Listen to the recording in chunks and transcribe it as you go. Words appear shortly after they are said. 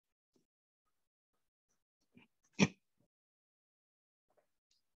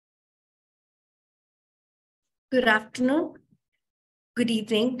Good afternoon, good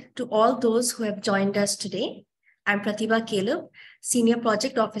evening to all those who have joined us today. I'm Pratibha Kelub, Senior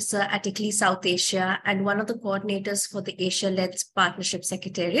Project Officer at ICLEI South Asia and one of the coordinators for the Asia-led Partnership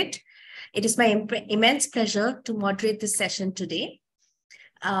Secretariat. It is my immense pleasure to moderate this session today.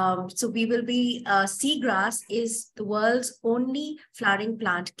 Seagrass is the world's only flowering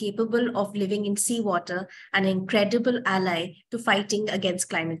plant capable of living in seawater and an incredible ally to fighting against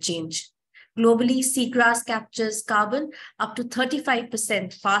climate change. Globally, seagrass captures carbon up to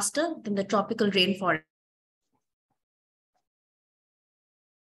 35% faster than the tropical rainforest.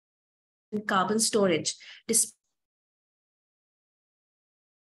 Carbon storage, this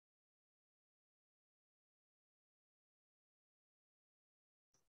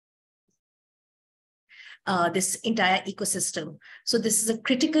entire ecosystem. So this is a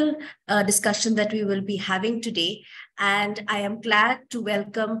critical discussion that we will be having today. And I am glad to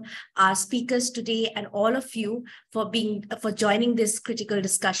welcome our speakers today and all of you for joining this critical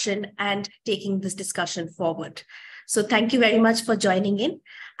discussion and taking this discussion forward. So thank you very much for joining in.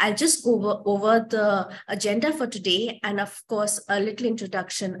 I'll just go over the agenda for today and of course, a little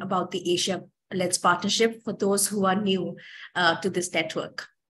introduction about the Asia-led Partnership for those who are new to this network.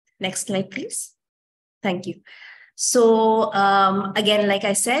 Next slide, please. Thank you. So again, like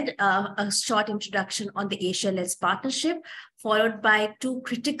I said, a short introduction on the Asia-led Partnership, followed by two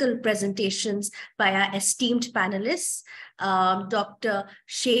critical presentations by our esteemed panelists, Dr.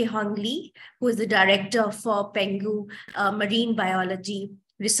 Sheh Hong Lee, who is the Director for Penghu Marine Biology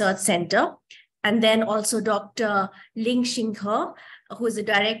Research Center, and then also Dr. Ling Xing He, who is the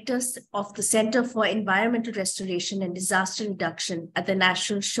Director of the Center for Environmental Restoration and Disaster Reduction at the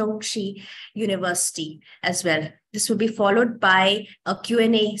National Zhongxi University as well. This will be followed by a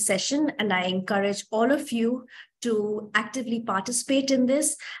Q&A session, and I encourage all of you to actively participate in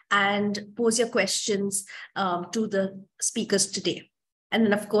this and pose your questions to the speakers today. And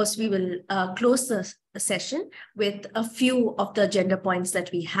then, of course, we will close the session with a few of the agenda points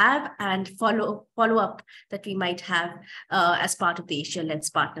that we have and follow up that we might have as part of the Asia-led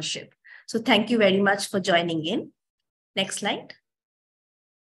Partnership. So thank you very much for joining in. Next slide.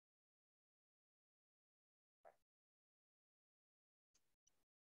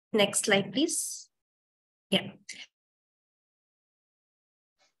 Next slide, please. Yeah.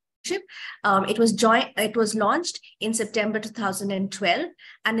 It was launched in September 2012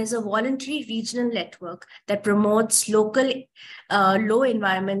 and is a voluntary regional network that promotes local low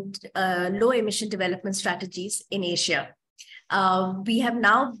emission development strategies in Asia. We have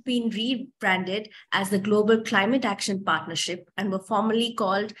now been rebranded as the Global Climate Action Partnership and were formerly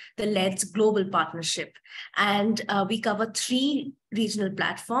called the LEDS Global Partnership. And we cover three regional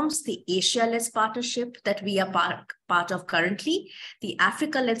platforms: the Asia-led Partnership that we are part of currently, the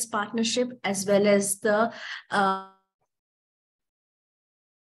Africa-led Partnership, as well as the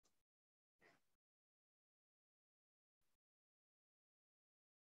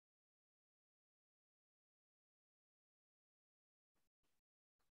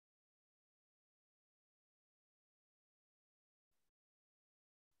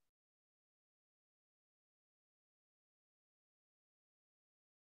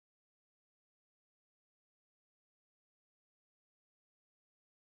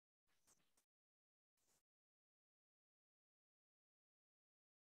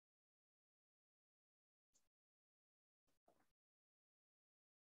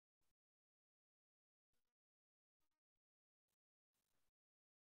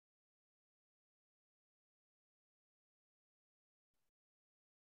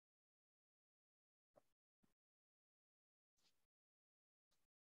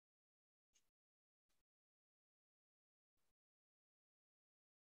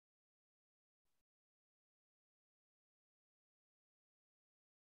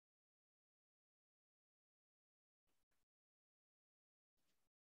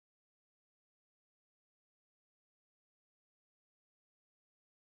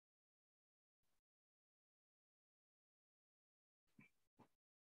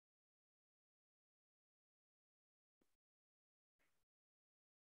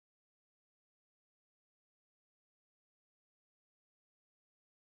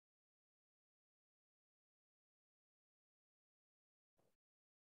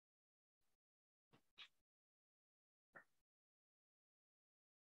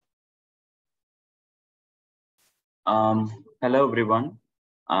Hello, everyone.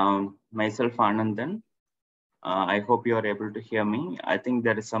 Myself, Anandan. I hope you are able to hear me. I think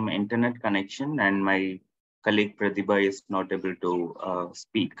there is some internet connection and my colleague Pratibha is not able to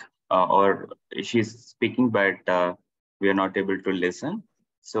speak or she's speaking, but we are not able to listen.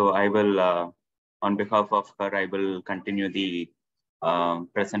 So I will On behalf of her, I will continue the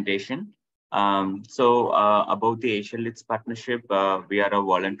presentation. About the Asia Leads Partnership, we are a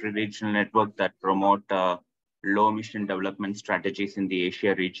voluntary regional network that promote low emission development strategies in the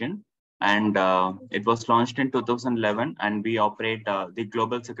Asia region. And it was launched in 2011, and we operate, the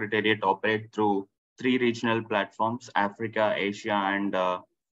Global Secretariat operate through 3 regional platforms: Africa, Asia, and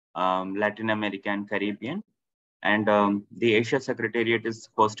Latin America and Caribbean. And the Asia Secretariat is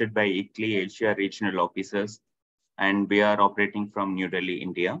hosted by ICLEI Asia regional officers, and we are operating from New Delhi,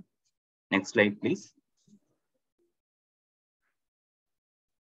 India. Next slide, please.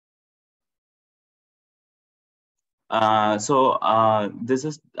 This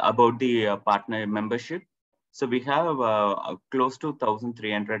is about the partner membership. So we have close to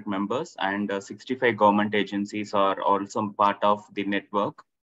 1,300 members, and 65 government agencies are also part of the network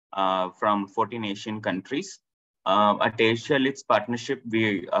from 14 Asian countries. At Asia Leads Partnership,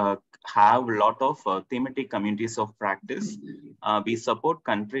 we have a lot of thematic communities of practice. We support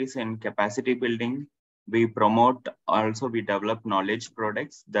countries in capacity building. We promote, also we develop knowledge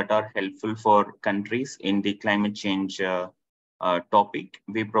products that are helpful for countries in the climate change topic.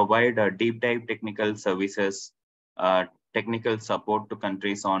 We provide deep dive technical services, technical support to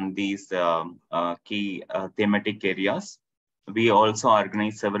countries on these key thematic areas. We also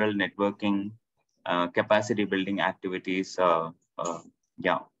organize several networking capacity building activities.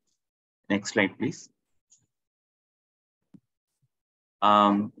 Yeah, next slide, please.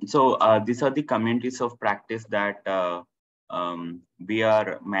 These are the communities of practice that we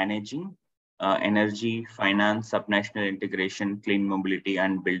are managing: energy, finance, subnational integration, clean mobility,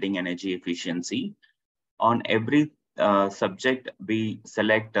 and building energy efficiency. On every subject, we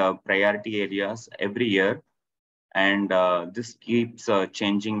select priority areas every year, and this keeps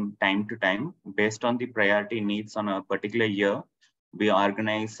changing time to time based on the priority needs on a particular year. We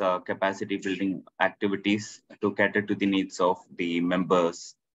organize capacity building activities to cater to the needs of the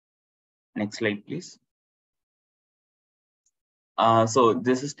members. Next slide, please. So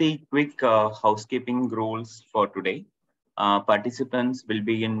this is the quick housekeeping rules for today. Participants will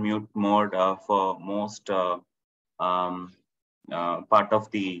be in mute mode for most part of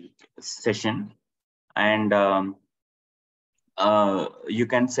the session. And you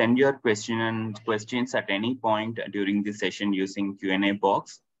can send your questions at any point during the session using Q&A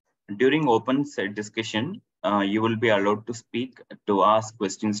box. During open discussion, you will be allowed to speak to ask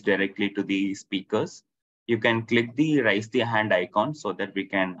questions directly to the speakers. You can click the raise the hand icon so that we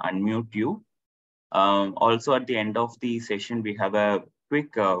can unmute you. Also, at the end of the session, we have a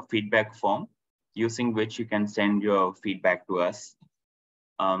quick feedback form using which you can send your feedback to us.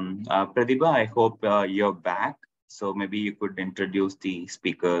 Pratibha, I hope you're back. So maybe you could introduce the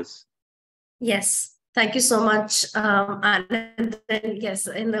speakers. Yes, thank you so much, Anand. Yes,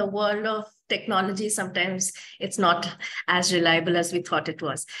 in the world of technology, sometimes it's not as reliable as we thought it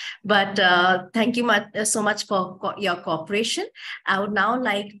was. But thank you so much for your cooperation. I would now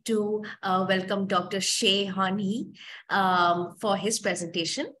like to welcome Dr. Shea Hon-hee for his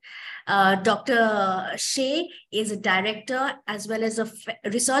presentation. Dr. Shea is a director as well as a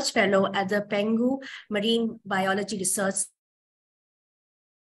research fellow at the Penghu Marine Biology Research.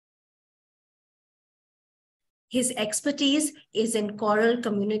 His expertise is in coral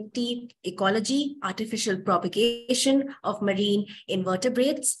community ecology, artificial propagation of marine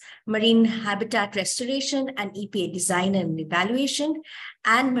invertebrates, marine habitat restoration and EPA design and evaluation,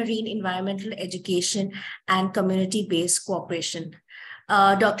 and marine environmental education and community-based cooperation.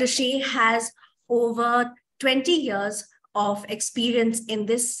 Dr. Shea has over 20 years of experience in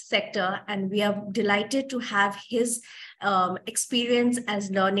this sector, and we are delighted to have his experience as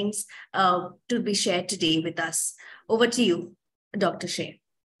learnings to be shared today with us. Over to you, Dr. Shea.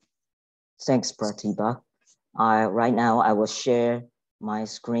 Thanks, Pratibha. Right now, I will share my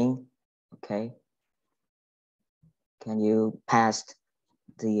screen. Okay. Can you pass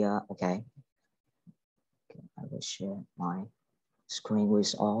the, okay. I will share my screen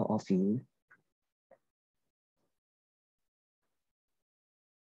with all of you.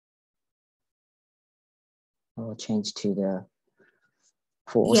 I will change to the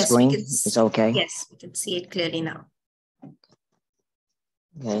full screen. It's okay? Yes, we can see it clearly now.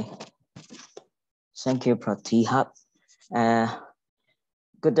 Okay. Thank you, Pratibha.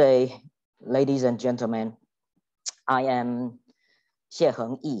 Good day, ladies and gentlemen. I am Xie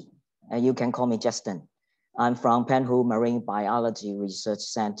Heng-yi, and you can call me Justin. I'm from Penghu Marine Biology Research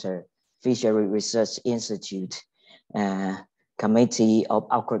Center, Fishery Research Institute, Committee of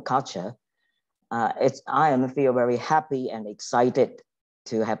Aquaculture. I feel very happy and excited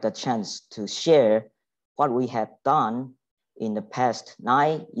to have the chance to share what we have done in the past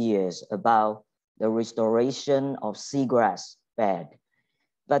 9 years about the restoration of seagrass bed.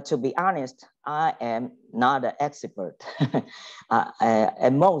 But to be honest, I am not an expert.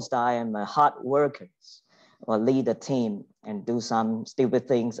 At most, I am a hard worker or lead a team and do some stupid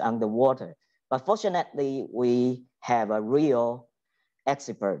things underwater. But fortunately, we have a real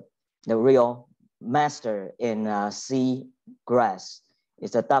expert, the real master in seagrass.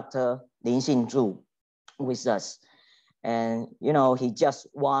 It's a Dr. Lin Xinzhu with us. And you know, he just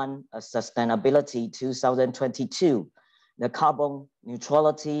won a Sustainability 2022, the Carbon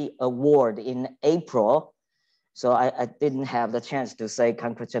Neutrality Award in April. So I didn't have the chance to say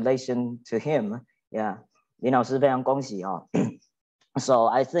congratulations to him. Yeah, 林老师非常恭喜哦。So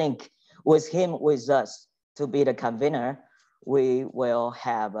I think with him with us to be the convener, we will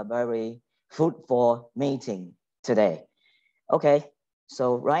have a very fruitful meeting today. Okay,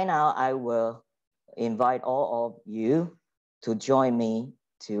 so right now I will invite all of you to join me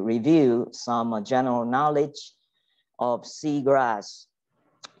to review some general knowledge of seagrass.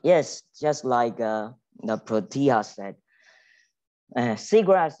 Yes, just like the Protea said,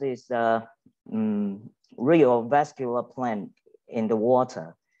 seagrass is a real vascular plant in the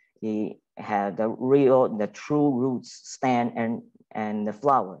water. It has the true roots, stand, and the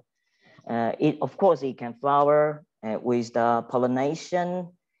flower. Of course, it can flower with the pollination.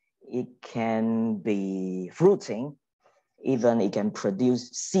 It can be fruiting. Even it can produce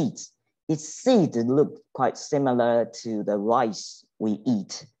seeds. Its seeds look quite similar to the rice we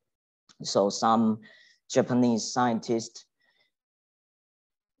eat. So some Japanese scientists,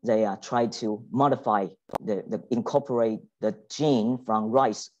 they try to modify, incorporate the gene from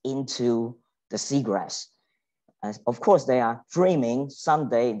rice into the seagrass. Of course, they are dreaming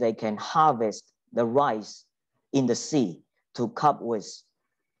someday they can harvest the rice in the sea to cope with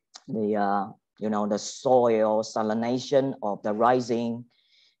the the soil salination of the rising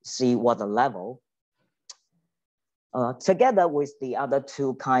sea water level. Together with the other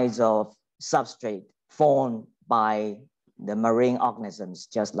two kinds of substrate formed by the marine organisms,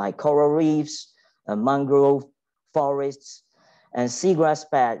 just like coral reefs, mangrove forests, and seagrass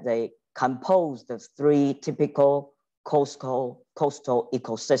bed, they compose the three typical coastal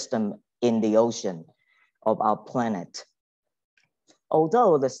ecosystem in the ocean of our planet.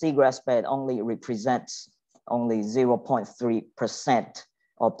 Although the seagrass bed only represents only 0.3%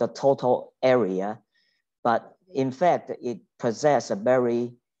 of the total area, but in fact, it possesses a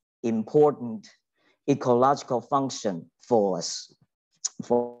very important ecological function for us.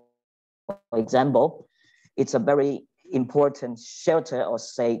 For example, it's a very important shelter, or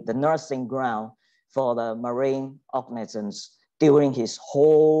say the nursing ground for the marine organisms during his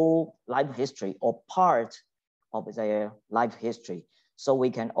whole life history or part of their life history. So we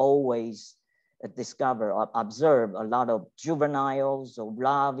can always discover or observe a lot of juveniles or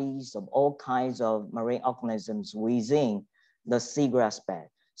larvae of all kinds of marine organisms within the seagrass bed.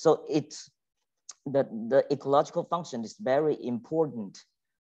 So it's the ecological function is very important.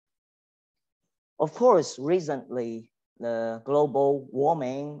 Of course, recently, the global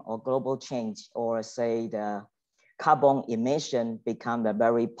warming or global change, or say the carbon emission, become a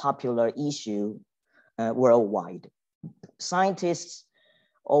very popular issue worldwide. Scientists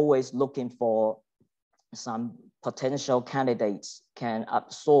always looking for some potential candidates can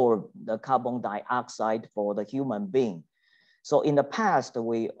absorb the carbon dioxide for the human being. So in the past,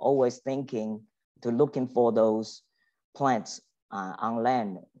 we always thinking to looking for those plants on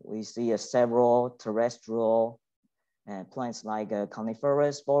land. We see several terrestrial plants like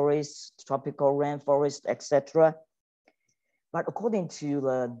coniferous forests, tropical rainforest, etc. But according to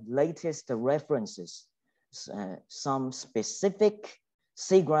the latest references, some specific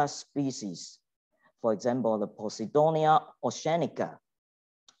seagrass species, for example, the Posidonia oceanica,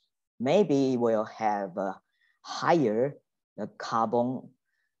 maybe will have higher carbon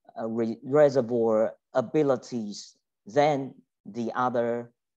reservoir abilities than the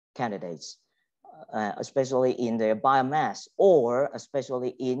other candidates, especially in their biomass or especially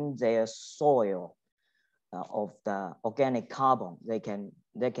in their soil of the organic carbon. They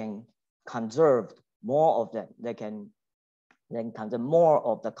can conserve more of that. They can conserve more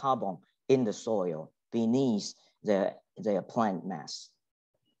of the carbon in the soil beneath their plant mass.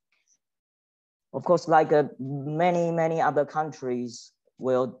 Of course, like many other countries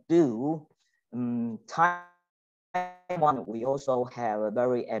will do, Taiwan, we also have a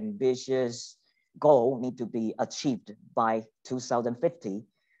very ambitious goal need to be achieved by 2050.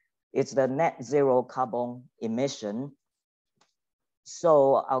 It's the net zero carbon emission.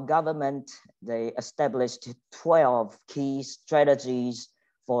 So our government, they established 12 key strategies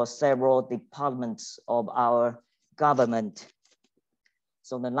for several departments of our government.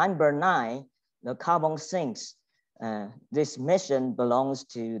 So the number 9 the carbon sinks. This mission belongs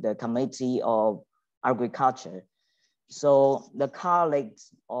to the Committee of Agriculture. So the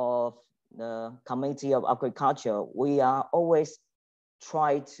colleagues of the Committee of Agriculture, we are always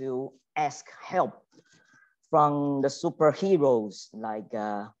try to ask help from the superheroes like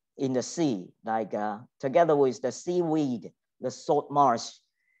in the sea, like together with the seaweed, the salt marsh,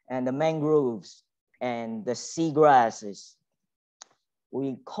 and the mangroves, and the seagrasses.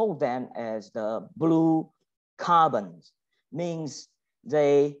 We call them as the blue carbons, means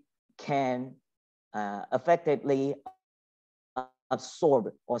they can effectively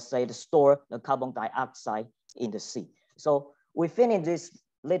absorb or say to store the carbon dioxide in the sea. So we finish these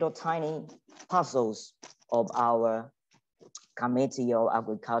little tiny puzzles of our Committee of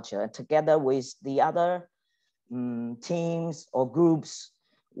Agriculture together with the other teams or groups.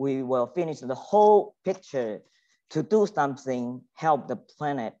 We will finish the whole picture to do something, help the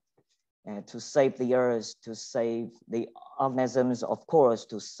planet, to save the earth, to save the organisms, of course,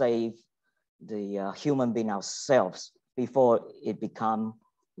 to save the human being ourselves before it become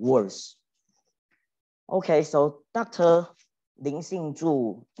worse. Okay, so Dr. Lin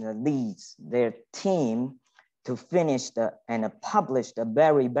Xingzhu leads their team to finish and publish the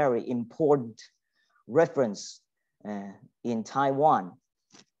very, very important reference in Taiwan.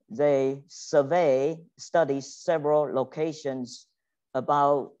 They study several locations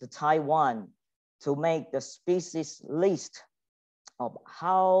about the Taiwan to make the species list of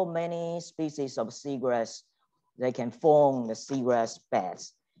how many species of seagrass they can form the seagrass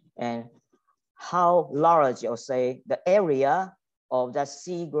beds, and how large, or say, the area of that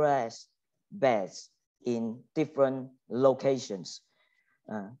seagrass beds in different locations.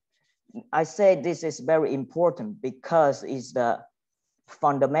 I say this is very important because it's the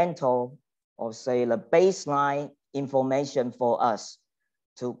fundamental, or say the baseline information for us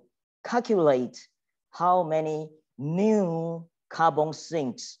to calculate how many new carbon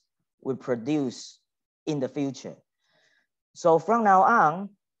sinks we produce in the future. So from now on,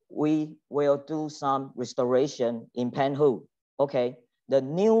 we will do some restoration in Panhu. Okay, the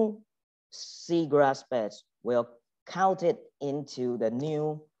new seagrass beds will count it into the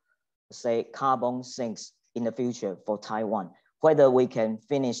new, say, carbon sinks in the future for Taiwan. Whether we can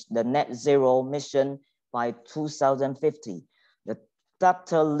finish the net zero mission by 2050, the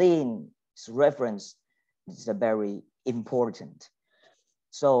Dr. Lin's reference is very important.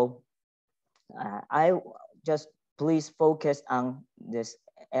 So I just please focus on this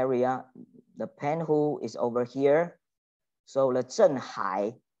area. The Panhu is over here. So the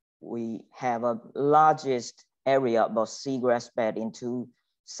Zhenhai, we have a largest area about seagrass bed in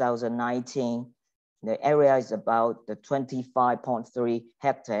 2019. The area is about the 25.3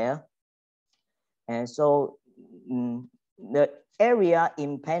 hectare. And so the area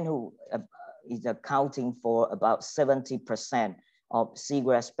in Panhu is accounting for about 70% of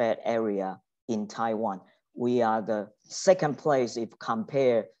seagrass bed area in Taiwan. We are the second place if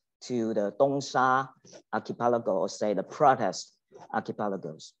compared to the Dongsha archipelago, or say the Pratas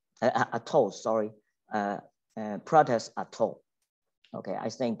archipelagos, atolls, sorry, Pratas atoll. Okay, I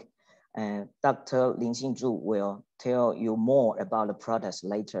think Dr. Lin Xingzhu will tell you more about the Pratas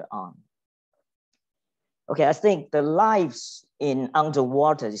later on. Okay, I think the lives in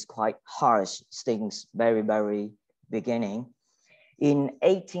underwater is quite harsh since very, very beginning. In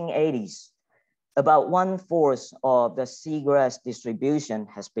 1880s, about 1/4 of the seagrass distribution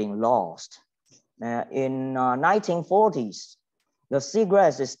has been lost. In 1940s, the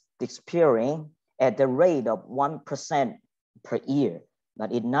seagrass is disappearing at the rate of 1% per year,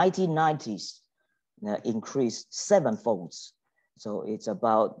 but in 1990s, increased 7-fold. So it's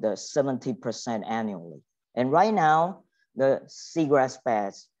about the 70% annually. And right now, the seagrass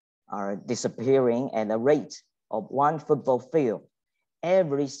beds are disappearing at a rate of 1 football field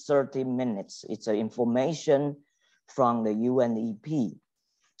every 30 minutes. It's an information from the UNEP.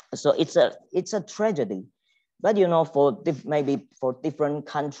 So it's a tragedy. But you know, maybe for different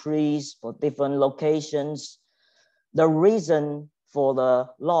countries, for different locations, the reason for the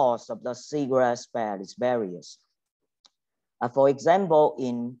loss of the seagrass bed is various. For example,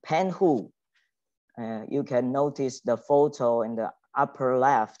 in Panhu, you can notice the photo in the upper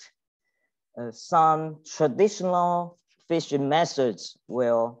left. Some traditional fishing methods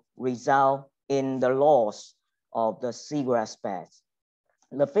will result in the loss of the seagrass beds.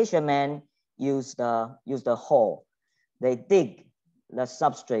 The fishermen use the hole. They dig the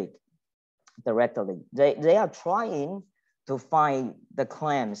substrate directly. They are trying to find the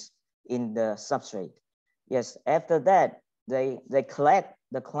clams in the substrate. Yes, after that, they collect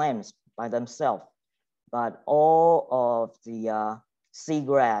the clams by themselves, but all of the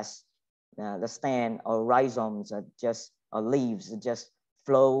seagrass the stem or rhizomes or leaves just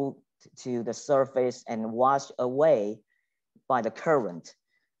float to the surface and wash away by the current.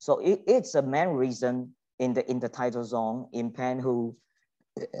 So it's a main reason in the intertidal zone in Panhu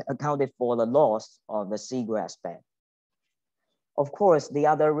accounted for the loss of the seagrass bed. Of course, the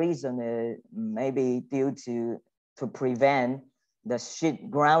other reason is maybe due to prevent the ship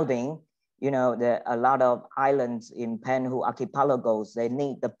grounding. You know, a lot of islands in Panhu archipelagos, they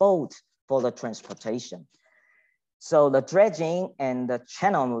need the boat for the transportation. So the dredging and the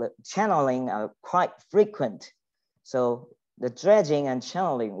channeling are quite frequent. So the dredging and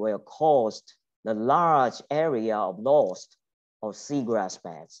channeling will cause the large area of loss of seagrass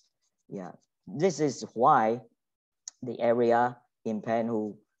beds. Yeah, this is why the area in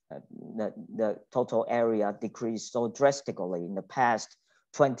Panhu, the total area decreased so drastically in the past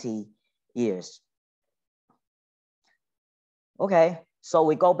 20 years. Okay, so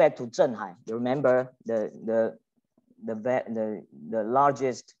we go back to Zhenhai. You remember the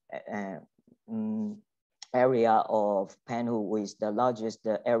largest area of Panhu with the largest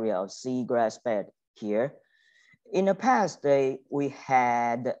area of seagrass bed here. In the past, we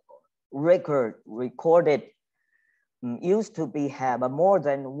had recorded used to have a more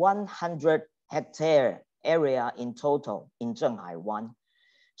than 100 hectare area in total in Zhenhai 1,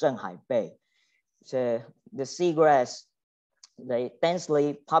 Zhenhai Bay. So the seagrass, they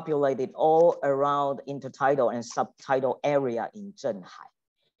densely populated all around intertidal and subtidal area in Zhenhai.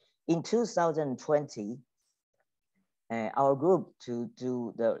 In 2020, our group to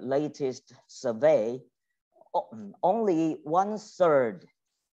do the latest survey, only 1/3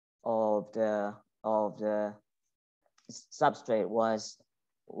 of the substrate was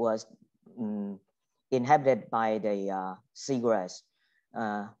inhabited by the seagrass.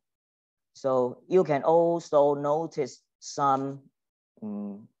 So you can also notice some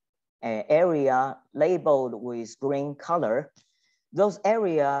area labeled with green color. Those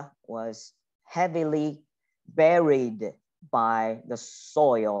area was heavily buried by the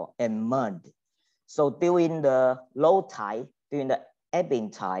soil and mud. So during the low tide, during the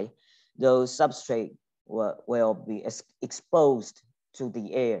ebbing tide, those substrate will be exposed to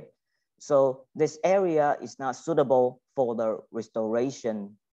the air. So this area is not suitable for the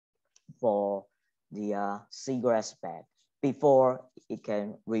restoration for the seagrass bed before it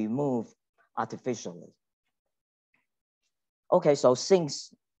can remove artificially. Okay, so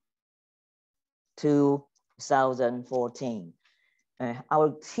since 2014,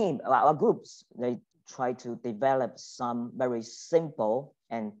 our groups, they try to develop some very simple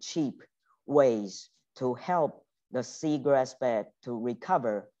and cheap ways to help the seagrass bed to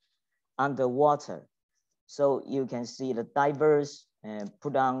recover underwater. So you can see the divers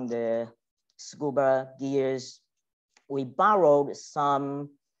put on the scuba gears. We borrowed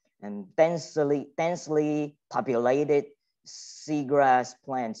some densely populated seagrass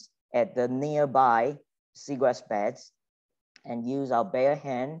plants at the nearby seagrass beds and use our bare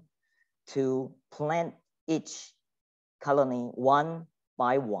hand to plant each colony one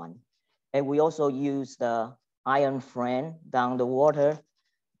by one. And we also use the iron frame down the water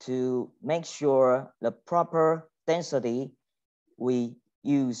to make sure the proper density we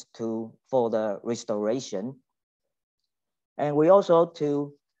use for the restoration. And we also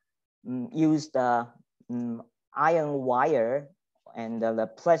use the iron wire and the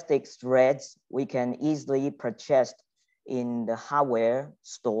plastic threads we can easily purchase in the hardware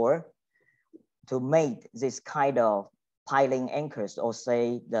store to make this kind of piling anchors, or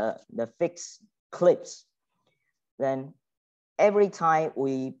say the fixed clips. Then every time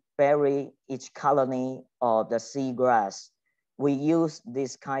we bury each colony of the seagrass, we use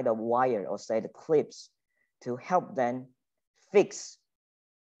this kind of wire, or say the clips, to help them fix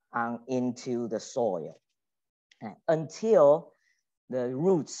into the soil until the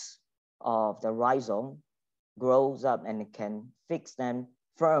roots of the rhizome grows up and can fix them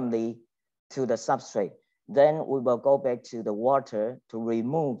firmly to the substrate. Then we will go back to the water to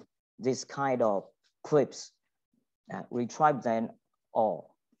remove this kind of clips, retrieve them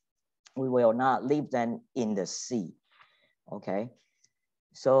all. We will not leave them in the sea, okay?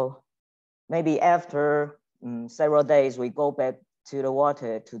 So maybe after several days, we go back to the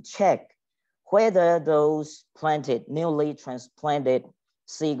water to check whether those newly transplanted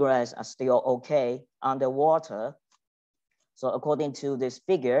seagrass are still okay underwater. So according to this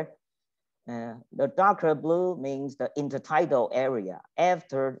figure, the darker blue means the intertidal area.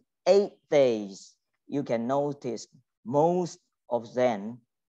 After 8 days, you can notice most of them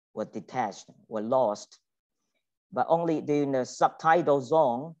were detached, were lost. But only during the subtidal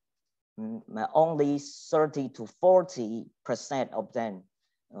zone, only 30 to 40% of them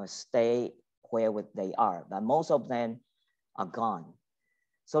stay where they are, but most of them are gone.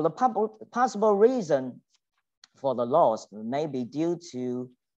 So the possible reason for the loss may be due to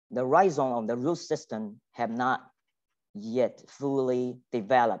the rhizome of the root system have not yet fully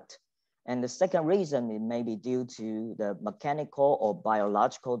developed. And the second reason, it may be due to the mechanical or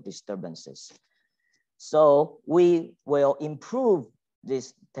biological disturbances. So we will improve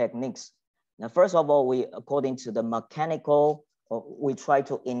these techniques. Now, first of all, according to the mechanical, we try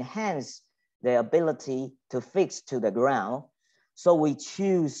to enhance the ability to fix to the ground. So we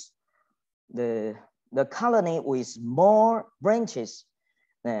choose the colony with more branches.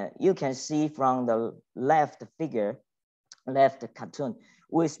 You can see from the left figure, left cartoon,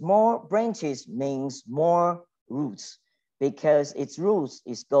 with more branches means more roots, because its roots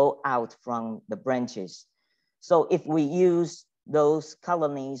go out from the branches. So if we use those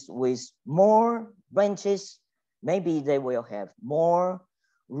colonies with more branches, maybe they will have more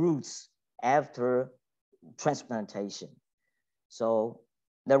roots after transplantation. So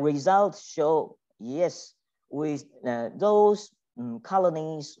the results show, yes, with those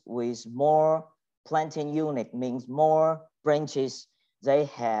colonies with more planting unit, means more branches, they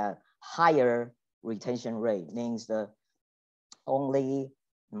have higher retention rate, means the only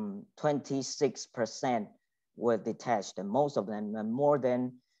 26% were detached, and most of them, more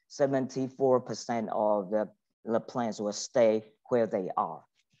than 74% of the plants will stay where they are.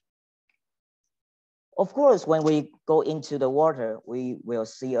 Of course, when we go into the water, we will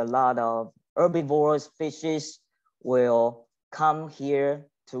see a lot of herbivores, fishes will come here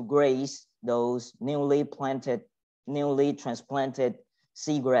to graze those newly transplanted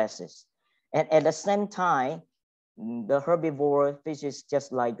seagrasses. And at the same time, the herbivore fishes,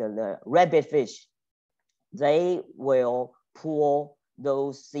 just like the rabbit fish, they will pull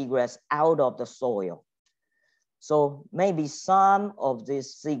those seagrass out of the soil. So maybe some of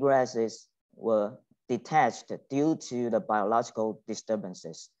these seagrasses were detached due to the biological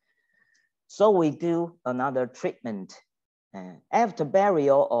disturbances. So we do another treatment. After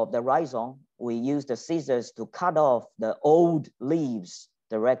burial of the rhizome, we use the scissors to cut off the old leaves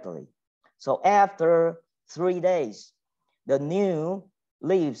directly. So after 3 days, the new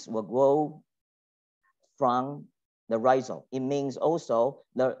leaves will grow from the rhizome. It means also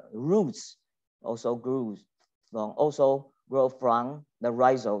the roots also grow from the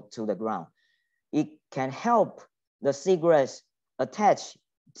rhizome to the ground. It can help the seagrass attach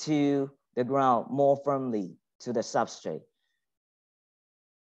to the ground more firmly to the substrate.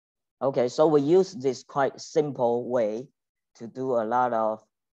 Okay, so we use this quite simple way to do a lot of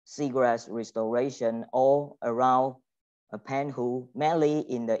seagrass restoration all around Panhu, mainly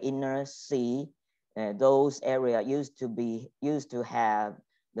in the inner sea. Those areas used to have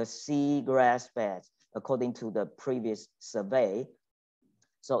the seagrass beds according to the previous survey.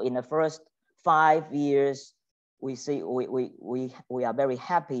 So in the first 5 years, we are very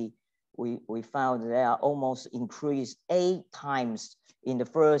happy. We found they are almost increased 8 times in the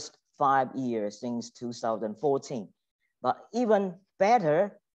first 5 years since 2014. But even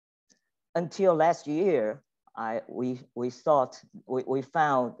better, until last year, we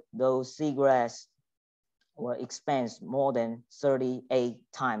found those seagrass were expanded more than 38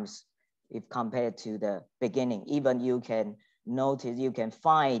 times if compared to the beginning. Even you can notice, you can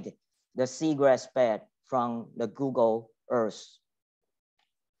find the seagrass bed from the Google Earth.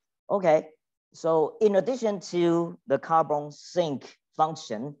 Okay, so in addition to the carbon sink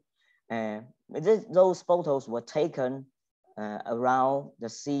function, those photos were taken around the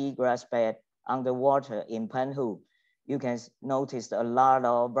seagrass bed underwater in Panhu. You can notice a lot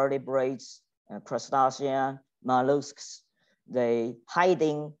of vertebrates, crustaceans, mollusks, they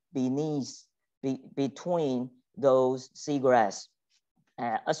hiding between those seagrass.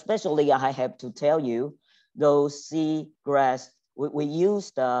 Especially, I have to tell you, those seagrass, we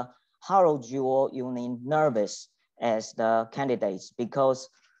use the Halojuel union nervus as the candidates because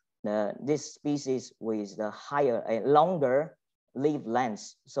this species with the higher, longer leaf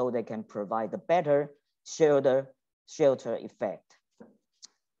length, so they can provide the better shelter effect.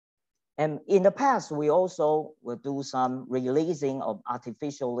 And in the past, we also will do some releasing of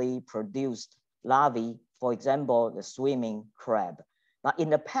artificially produced larvae, for example, the swimming crab. But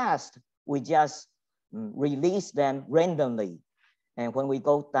in the past, we just release them randomly. And when we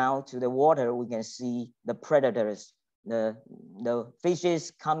go down to the water, we can see the predators, the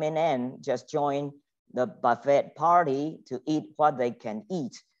fishes coming in, just join the buffet party to eat what they can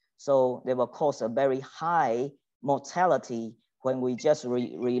eat. So they will cause a very high mortality when we just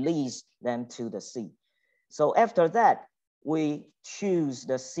release them to the sea. So after that, we choose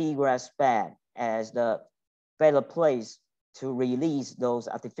the seagrass bed as the better place to release those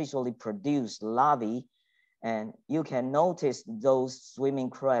artificially produced larvae. And you can notice those swimming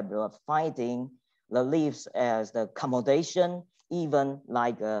crab are finding the leaves as the accommodation, even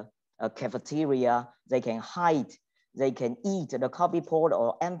like a cafeteria. They can hide, they can eat the copypod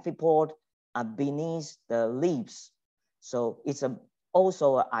or amphipod beneath the leaves. So it's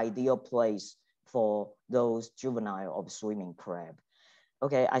also an ideal place for those juvenile of swimming crab.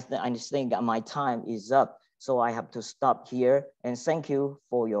 Okay, I think my time is up, so I have to stop here. And thank you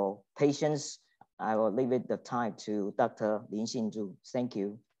for your patience. I will leave it the time to Dr. Lin Xinzhu. Thank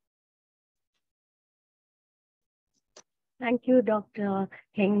you. Thank you, Dr.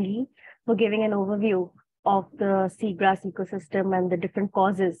 Heng Li, for giving an overview of the seagrass ecosystem and the different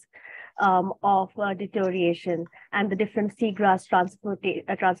causes of deterioration and the different seagrass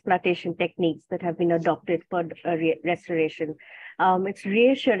transplantation techniques that have been adopted for restoration. It's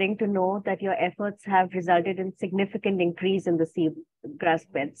reassuring to know that your efforts have resulted in significant increase in the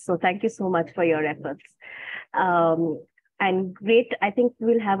seagrass beds. So thank you so much for your efforts. And great, I think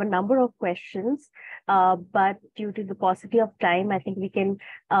we'll have a number of questions, but due to the paucity of time, I think we can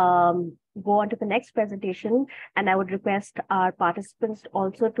go on to the next presentation. And I would request our participants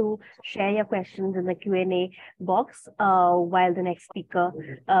also to share your questions in the Q&A box while the next speaker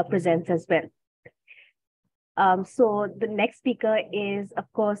presents as well. So the next speaker is,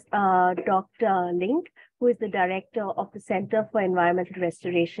 of course, Dr. Ling, who is the director of the Center for Environmental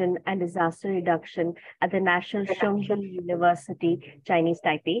Restoration and Disaster Reduction at the National Chengdu University, Chinese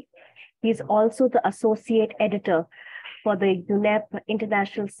Taipei. He's also the associate editor for the UNEP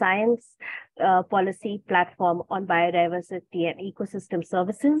International Science Policy Platform on Biodiversity and Ecosystem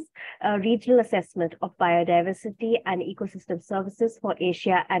Services, a regional assessment of biodiversity and ecosystem services for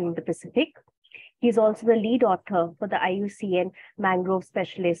Asia and the Pacific. He's also the lead author for the IUCN Mangrove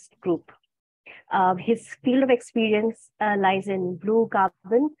Specialist Group. His field of experience lies in blue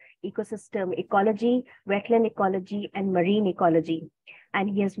carbon, ecosystem ecology, wetland ecology, and marine ecology. And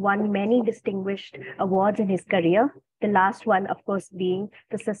he has won many distinguished awards in his career, the last one, of course, being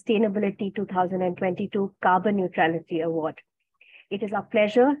the Sustainability 2022 Carbon Neutrality Award. It is our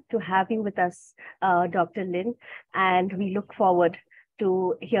pleasure to have you with us, Dr. Lin, and we look forward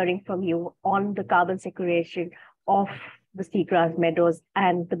to hearing from you on the carbon sequestration of the seagrass meadows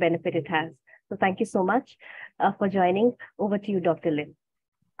and the benefit it has. So thank you so much for joining. Over to you, Dr. Lin.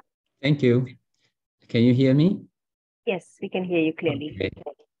 Thank you. Can you hear me? Yes, we can hear you clearly.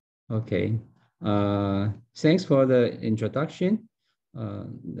 Okay. Thanks for the introduction. I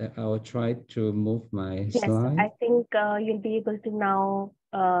will try to move my slide. Yes, I think you'll be able to now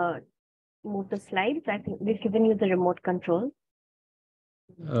move the slides. I think we've given you the remote control.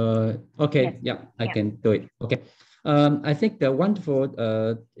 Okay, yes. Yeah, I can do it. Okay. I think the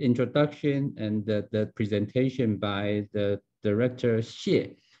wonderful introduction and the presentation by the director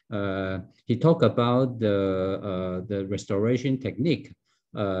Xie, he talked about the restoration technique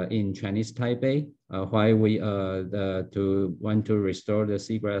in Chinese Taipei, why we want to restore the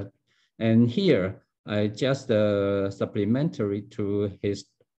seagrass. And here, I just supplementary to his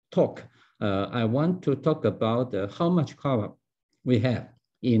talk, I want to talk about how much carbon we have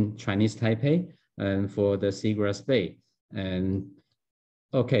in Chinese Taipei and for the Seagrass Bay. And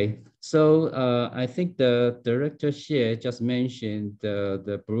okay, so I think the director Xie just mentioned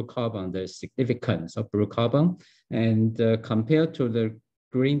the blue carbon, the significance of blue carbon, and compared to the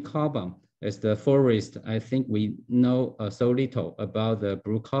green carbon as the forest, I think we know so little about the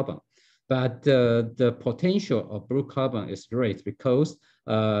blue carbon. But the potential of blue carbon is great because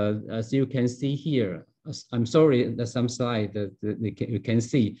as you can see here, I'm sorry, there's some slide that you can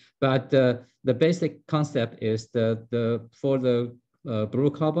see, but the basic concept is for the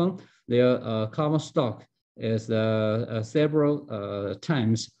blue carbon, their carbon stock is several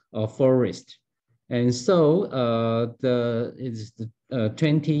times of forest. And so it's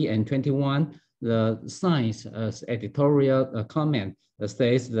 20 and 21, the science editorial comment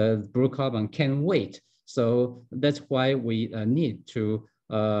says the blue carbon can wait. So that's why we need to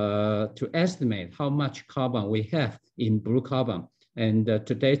estimate how much carbon we have in blue carbon. And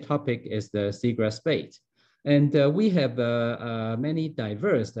today's topic is the seagrass bed. And we have many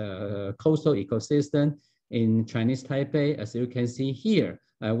diverse coastal ecosystem in Chinese Taipei. As you can see here,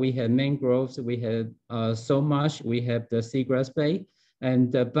 we have mangroves, we have so much, we have the seagrass bed.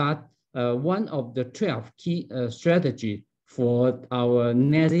 And but one of the 12 key strategy for our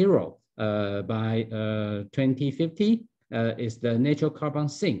net zero by 2050 is the natural carbon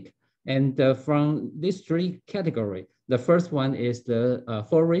sink. And from these three categories, the first one is the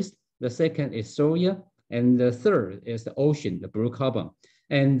forest, the second is soil, and the third is the ocean, the blue carbon.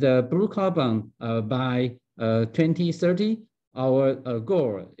 And the blue carbon by 2030, our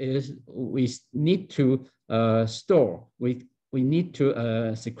goal is we need to store, we need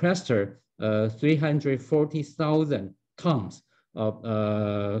to sequester 340,000 tons of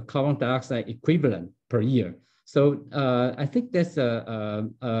carbon dioxide equivalent per year. So I think that's a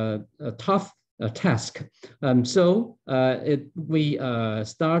tough task. We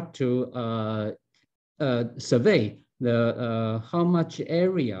start to survey the how much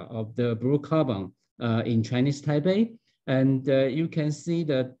area of the blue carbon in Chinese Taipei. And you can see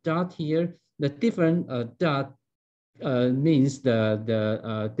the dot here. The different dot means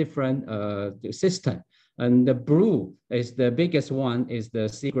the different system. And the blue is the biggest one, is the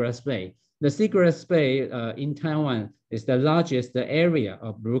Seagrass Bay. The Seagrass Bay in Taiwan is the largest area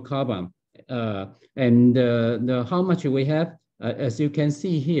of blue carbon. And how much we have, as you can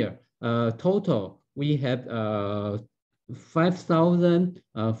see here, total we have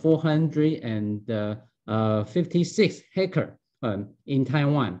 5,456 hectares in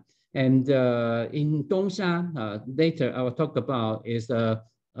Taiwan. And in Dongsha, later I will talk about, is about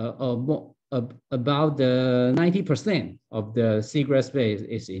the 90% of the Seagrass Bay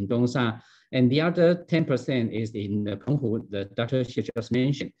is in Dongsha, and the other 10% is in Penghu, that Dr. Xie just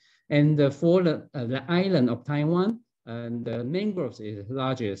mentioned. And for the island of Taiwan, and the mangroves is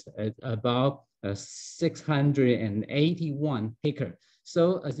largest at about 681 hectares.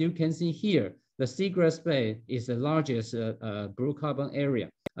 So as you can see here, the Seagrass Bay is the largest blue carbon area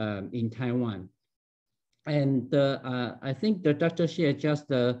in Taiwan. And I think that Dr. Xie just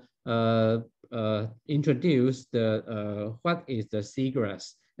introduced what is the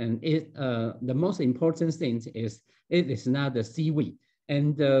seagrass. And the most important thing is it is not the seaweed.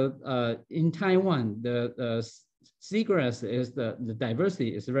 And in Taiwan, the seagrass is the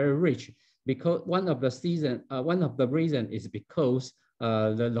diversity is very rich, because one of the reason is because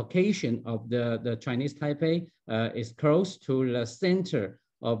the location of the Chinese Taipei is close to the center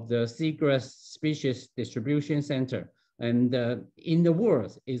of the seagrass species distribution center. And in the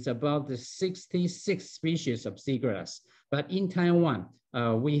world, it's about the 66 species of seagrass. But in Taiwan,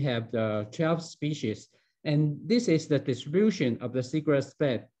 we have the 12 species. And this is the distribution of the seagrass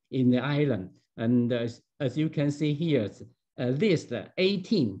bed in the island. And as you can see here, at least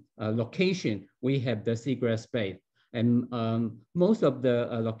 18 location, we have the seagrass bed. And most of the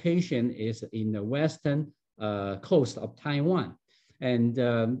location is in the western coast of Taiwan. And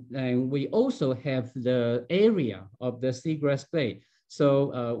we also have the area of the Seagrass Bay.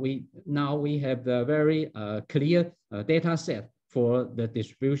 So we have the very clear data set for the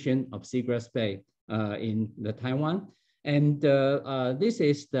distribution of Seagrass Bay in the Taiwan. And this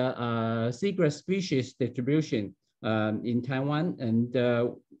is the seagrass species distribution in Taiwan. And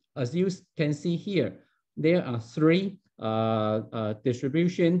as you can see here, there are three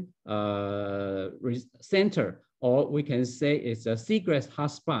distribution center, or we can say it's a seagrass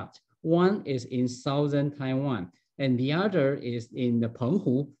hotspot. One is in southern Taiwan, and the other is in the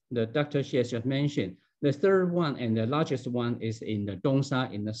Penghu, the Dr. Xie just mentioned. The third one and the largest one is in the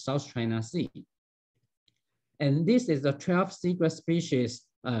Dongsha in the South China Sea. And this is the 12 seagrass species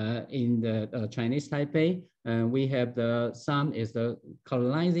in the Chinese Taipei. We have some is the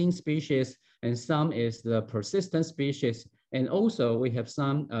colonizing species, and some is the persistent species. And also we have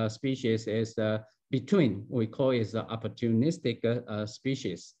some species is between, we call it the opportunistic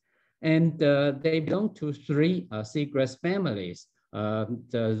species. And they belong to three seagrass families,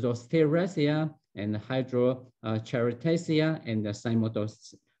 the Zosteraceae and Hydrocharotaceae and the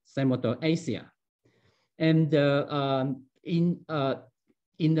Cymodoaceae. And in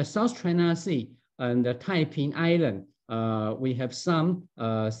the South China Sea and the Taipei Island, we have some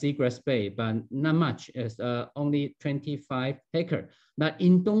seagrass bay, but not much. It's only 25 hectares. But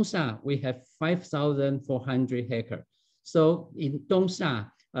in Dongsha, we have 5,400 hectares. So in Dongsha,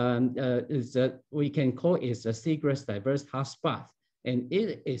 we can call it a seagrass diverse hotspot. And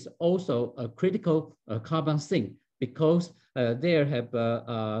it is also a critical carbon sink, because there have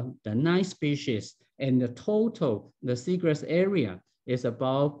the 9 species, and the total, the seagrass area is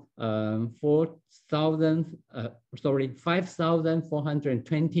about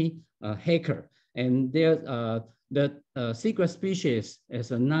 5,420 hectares. And there, the seagrass species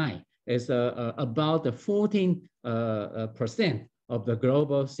is 9, is about the 14% of the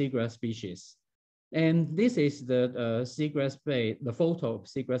global seagrass species. And this is the seagrass bay, the photo of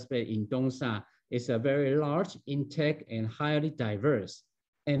seagrass bay in Dongsha. Is a very large, intact, and highly diverse.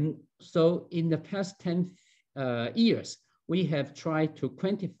 And so in the past 10 years, we have tried to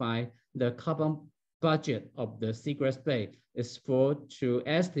quantify the carbon budget of the seagrass bay is to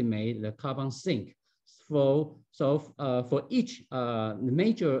estimate the carbon sink. For each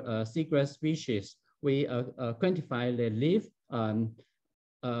major seagrass species, we quantify the leaf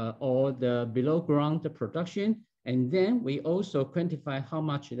or the below ground production. And then we also quantify how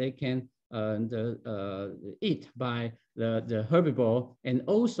much they can eat by the herbivore, and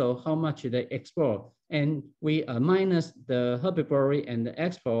also how much they export. And we minus the herbivore and the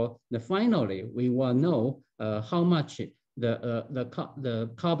export. Finally, we will know how much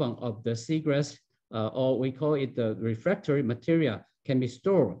the carbon of the seagrass, or we call it the refractory material, can be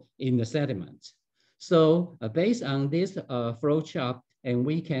stored in the sediments. So based on this flow chart, and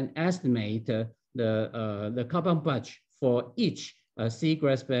we can estimate the carbon budget for each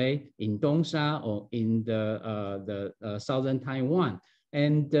seagrass bay in Dongsha or in the southern Taiwan.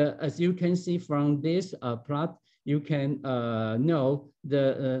 And as you can see from this plot, you can know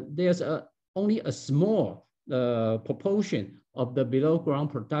there's only a small proportion of the below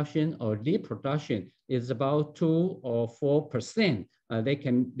ground production or leaf production is about 2 or 4%. They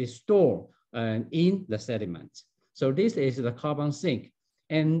can be stored in the sediments. So this is the carbon sink.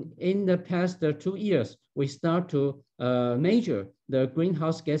 And in the past 2 years, we start to measure the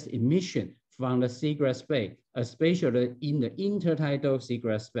greenhouse gas emission from the seagrass bay, especially in the intertidal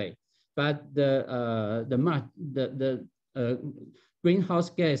seagrass bay. But the greenhouse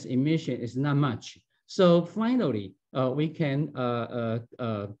gas emission is not much. So finally, we can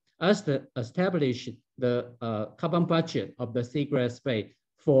establish the carbon budget of the seagrass bay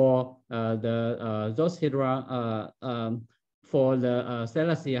for the Zostera, for the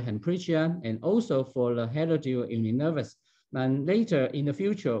Celosia hemipteria, and also for the Heterodil uninervis. And later in the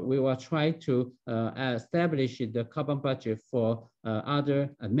future, we will try to establish the carbon budget for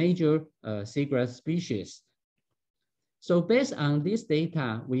other major seagrass species. So based on this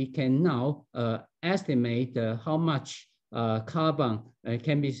data, we can now estimate how much carbon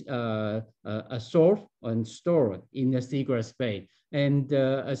can be absorbed and stored in the seagrass bay. And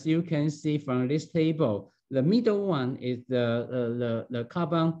as you can see from this table, the middle one is the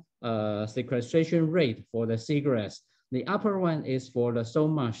carbon sequestration rate for the seagrass. The upper one is for the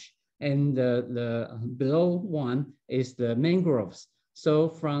salt marsh, and the below one is the mangroves. So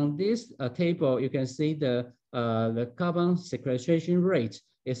from this table, you can see the carbon sequestration rate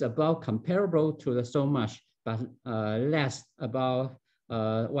is about comparable to the salt marsh, but less, about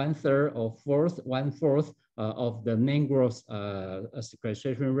 1/3 or 1/4 of the mangroves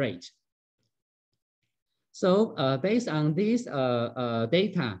sequestration rate. So based on this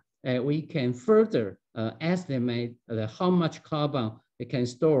data, we can further estimate how much carbon it can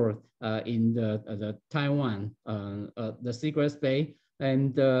store in the Taiwan, the seagrass bay.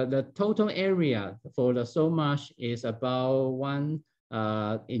 And the total area for the salt marsh is about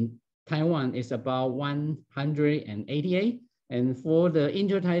in Taiwan is about 188. And for the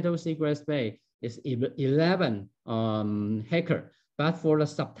intertidal seagrass bay, it's 11 hectares. But for the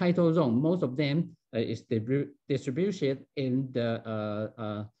subtidal zone, most of them is distributed in the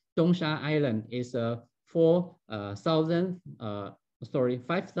Dongsha Island is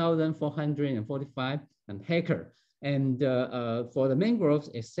 5,445 hectares. And for the mangroves,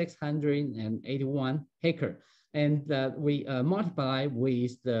 it's 681 hectares. And we multiply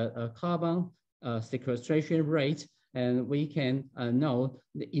with the carbon sequestration rate, and we can know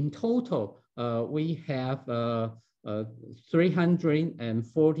in total, we have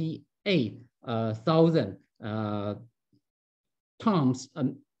 348,000 tons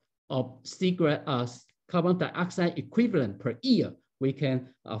of carbon dioxide equivalent per year we can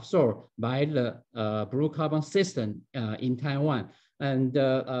absorb by the blue carbon system in Taiwan. And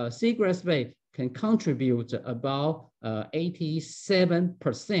seagrass bay can contribute about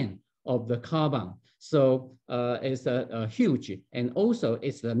 87% of the carbon. So it's huge, and also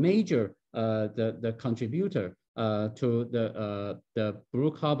it's a major the contributor to the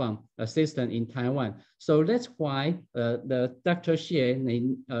blue carbon system in Taiwan. So that's why the Dr. Xie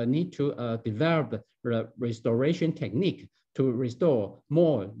need to develop the restoration technique to restore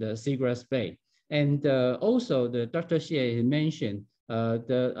more the seagrass bay. And also the Dr. Xie mentioned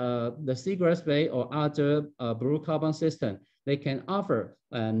the seagrass bay or other blue carbon system, they can offer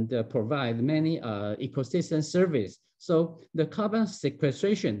and provide many ecosystem service. So the carbon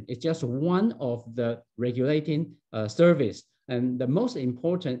sequestration is just one of the regulating service. And the most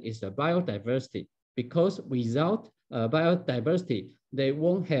important is the biodiversity, because without biodiversity, they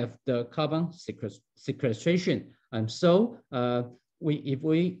won't have the carbon sequestration. And so if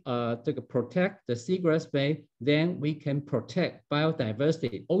we protect the seagrass bay, then we can protect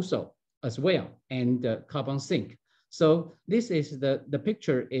biodiversity also as well, and the carbon sink. So this is the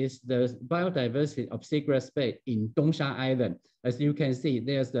picture is the biodiversity of seagrass bay in Dongsha Island. As you can see,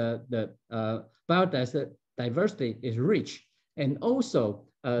 there's the biodiversity is rich. And also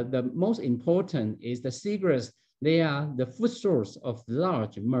the most important is the seagrass. They are the food source of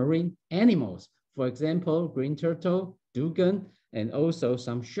large marine animals. For example, green turtle, dugong, and also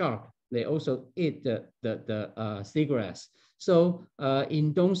some shark. They also eat the seagrass. So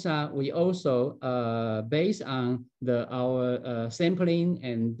in Dongsa, we also, based on our sampling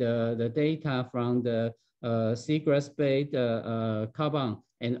and the data from the seagrass bed carbon,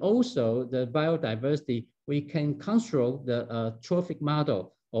 and also the biodiversity, we can construct the trophic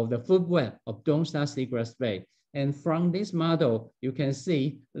model of the food web of Dongsa seagrass bed. And from this model, you can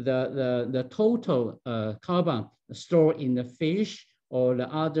see the total carbon stored in the fish or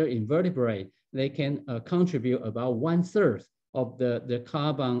the other invertebrate. They can contribute about 1/3 of the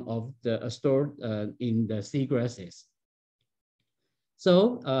carbon of the stored in the seagrasses.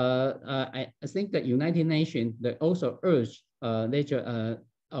 So I think that United Nations, they also urge the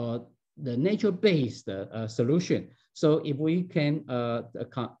nature-based solution. So if we can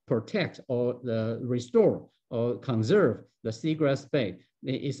protect or restore or conserve the seagrass bed,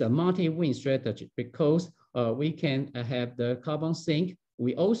 it is a multi-win strategy, because we can have the carbon sink.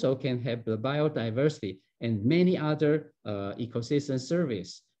 We also can have the biodiversity and many other ecosystem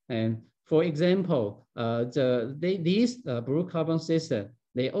service. And for example, these blue carbon system,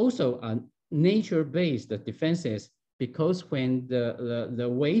 they also are nature-based defenses, because when the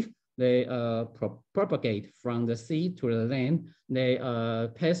wave they propagate from the sea to the land, they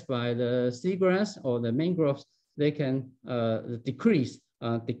pass by the seagrass or the mangroves, they can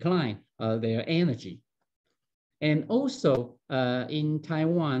decline their energy. And also in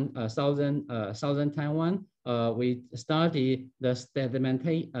Taiwan, southern Taiwan, we started the sediment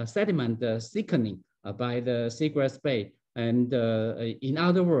thickening by the seagrass bed. And in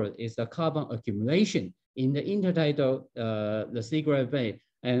other words, it's the carbon accumulation in the intertidal the seagrass bed.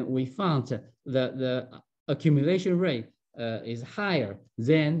 And we found that the accumulation rate is higher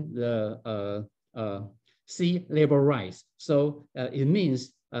than the sea level rise. So it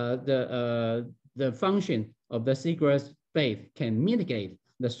means the function of the seagrass bed can mitigate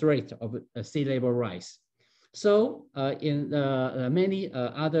the threat of sea level rise. So in many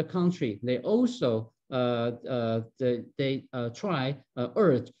other countries, they also try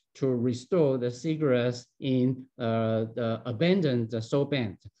urge to restore the seagrass in the abandoned salt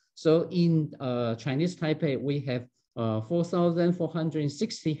bed. So in Chinese Taipei, we have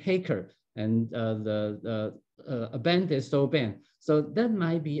 4,460 acres and the abandoned salt bed. So that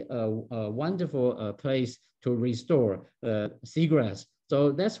might be a wonderful place to restore seagrass.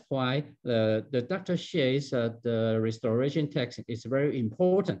 So that's why the Dr. Xie's the restoration technique is very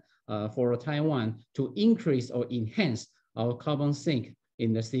important for Taiwan to increase or enhance our carbon sink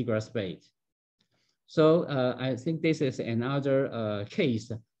in the seagrass bed. So I think this is another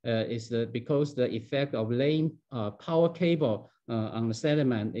case, is because the effect of laying power cable on the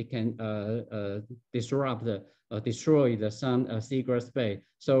sediment, it can disrupt destroy some seagrass bed.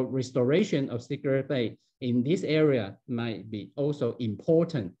 So restoration of seagrass bed in this area might be also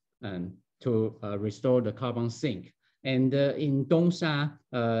important to restore the carbon sink. And in Dongsa,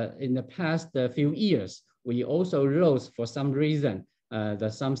 in the past few years, we also lost for some reason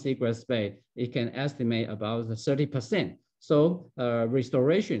some seagrass bed. It can estimate about 30%. So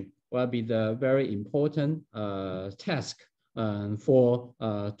restoration will be the very important task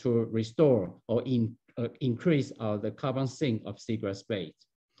to restore or increase the carbon sink of seagrass bed.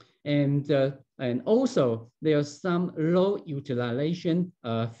 And also there's some low utilization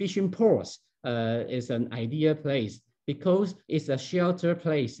fishing ports is an ideal place, because it's a shelter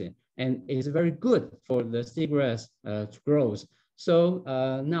place and it's very good for the seagrass to grow. So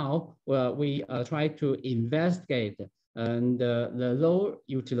now we try to investigate and the low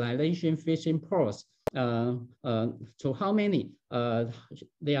utilization fishing ports, to how many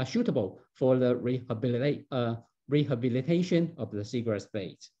they are suitable for the rehabilitation of the seagrass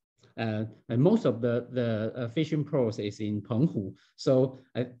bed. And most of the fishing ports is in Penghu. So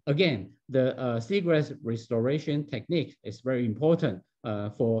again, the seagrass restoration technique is very important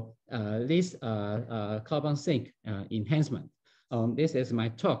for this carbon sink enhancement. This is my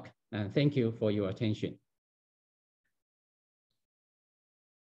talk, and thank you for your attention.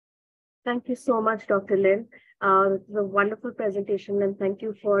 Thank you so much, Dr. Lin. It was a wonderful presentation, and thank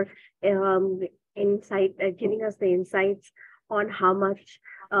you for giving us the insights on how much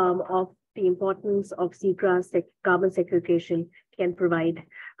of the importance of seagrass carbon segregation can provide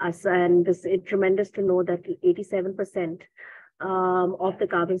us. And it's tremendous to know that 87% of the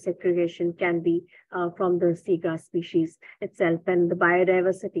carbon sequestration can be from the seagrass species itself and the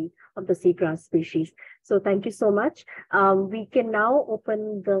biodiversity of the seagrass species. So thank you so much. We can now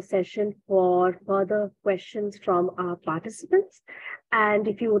open the session for further questions from our participants. And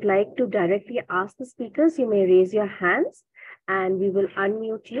if you would like to directly ask the speakers, you may raise your hands and we will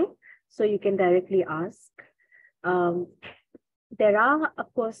unmute you so you can directly ask. There are,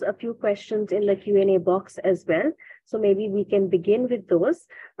 of course, a few questions in the Q&A box as well. So maybe we can begin with those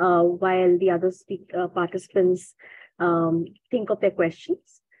while the other participants think of their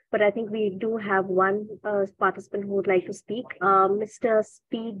questions. But I think we do have one participant who would like to speak, Mr.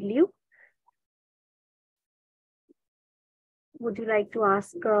 Speed Liu. Would you like to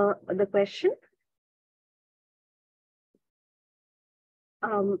ask the question?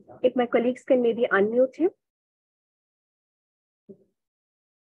 If my colleagues can maybe unmute him.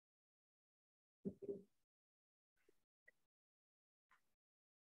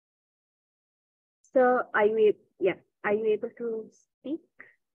 Sir, are you able to speak?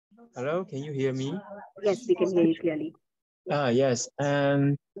 Hello, can you hear me? Yes, we can hear you clearly. Yes,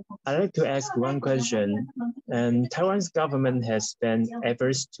 I'd like to ask one question. Taiwan's government has spent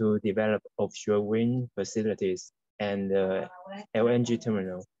efforts to develop offshore wind facilities and LNG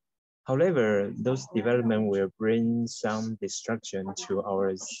terminal. However, those developments will bring some destruction to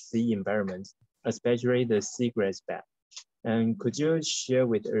our sea environment, especially the seagrass bed. And could you share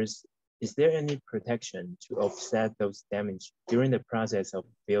with us, is there any protection to offset those damage during the process of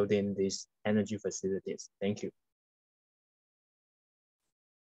building these energy facilities? Thank you.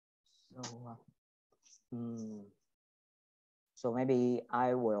 So maybe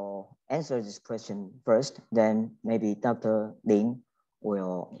I will answer this question first, then maybe Dr. Lin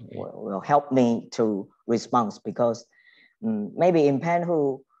will help me to respond, because maybe in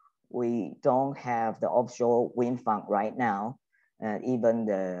Panhu, we don't have the offshore wind farm right now, even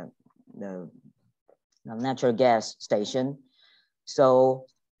the natural gas station. So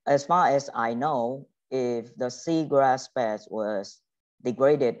as far as I know, if the seagrass bed was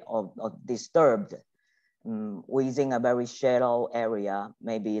degraded or disturbed within a very shallow area,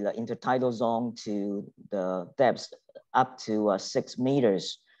 maybe the intertidal zone to the depths up to 6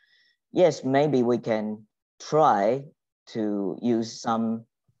 meters, yes, maybe we can try to use some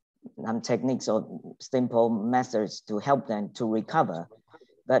techniques or simple methods to help them to recover.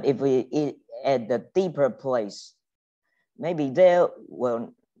 But if we at the deeper place, maybe there were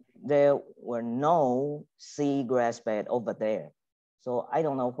no seagrass bed over there. So I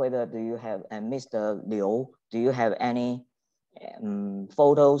don't know whether do you have, Mr. Liu, do you have any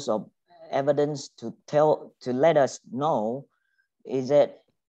photos or evidence to let us know, is it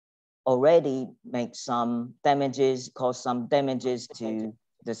already make some damages, cause some damages to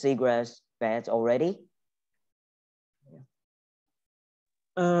the seagrass beds already?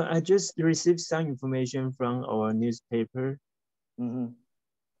 I just received some information from our newspaper.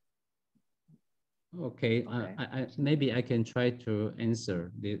 Okay, maybe I can try to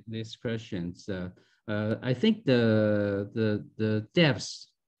answer these questions. I think the depths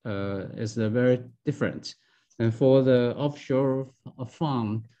is very different, and for the offshore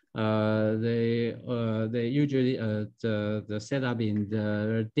farm, they usually the setup in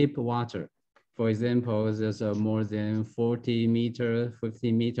the deep water. For example, there's more than 40 meter,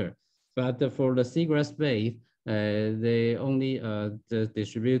 50 meter. But for the seagrass bed, they only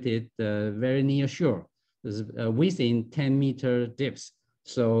distributed very near shore, within 10-meter depths.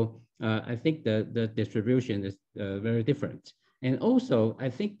 So I think the distribution is very different. And also, I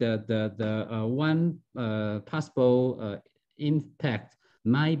think that the one possible impact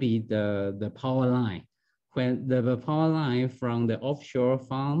might be the power line. When the power line from the offshore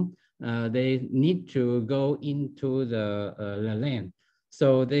farm, they need to go into the land.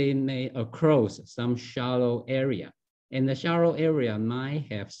 So they may across some shallow area, and the shallow area might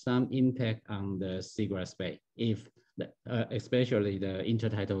have some impact on the seagrass bed, if especially the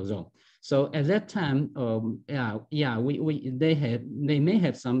intertidal zone. So at that time, they may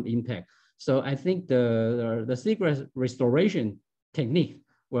have some impact. So I think the seagrass restoration technique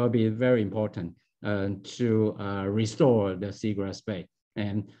will be very important to restore the seagrass bed.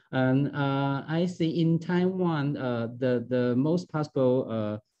 And I see in Taiwan, the most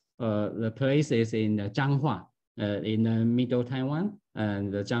possible the places in Zhanghua, in middle Taiwan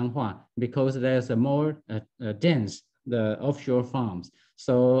and Zhanghua, because there's a more dense the offshore farms.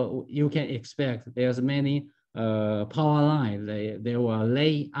 So you can expect there's many power lines they will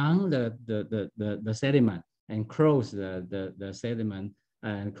lay on the sediment and cross the sediment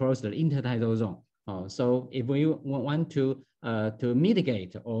and cross the intertidal zone. So if we want to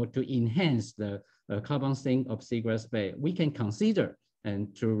mitigate or to enhance the carbon sink of Seagrass Bay, we can consider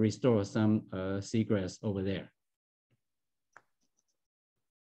and to restore some seagrass over there.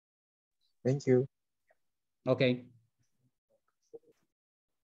 Thank you. Okay.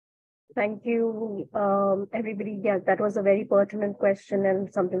 Thank you, everybody. Yeah, that was a very pertinent question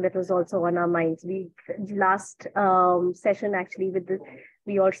and something that was also on our minds. We last session actually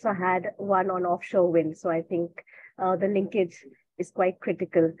we also had one on offshore wind. So I think the linkage is quite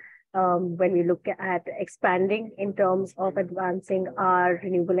critical when we look at expanding in terms of advancing our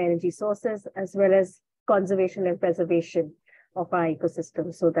renewable energy sources as well as conservation and preservation of our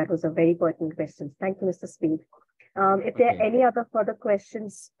ecosystem. So that was a very pertinent question. Thank you, Mr. Speed. If there are any other further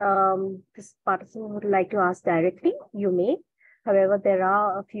questions this participant would like to ask directly, you may. However, there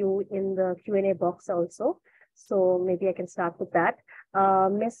are a few in the Q&A box also. So maybe I can start with that.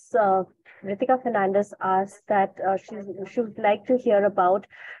 Ms. Ritika Fernandez asked that she would like to hear about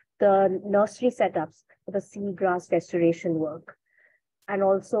the nursery setups for the seagrass restoration work, and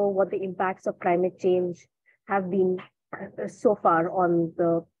also what the impacts of climate change have been so far on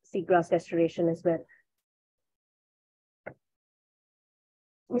the seagrass restoration as well.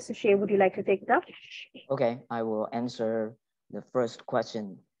 Mr. Shea, would you like to take it up? Okay, I will answer the first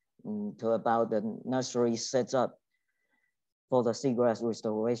question about the nursery setup for the seagrass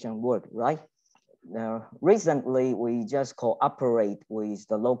restoration work, right? Recently, we just cooperate with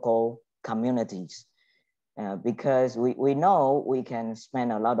the local communities because we know we can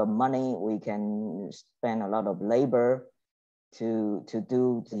spend a lot of money, we can spend a lot of labor to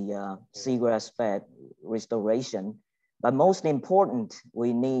do the seagrass bed restoration. But most important,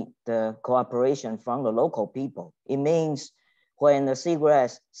 we need the cooperation from the local people. It means when the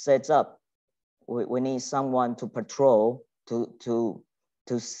seagrass sets up, we need someone to patrol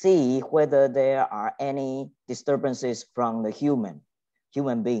to see whether there are any disturbances from the human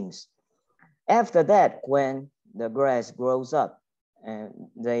beings. After that, when the grass grows up,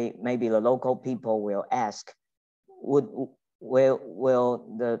 maybe the local people will ask, will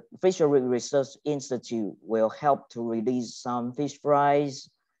the Fishery Research Institute will help to release some fish fries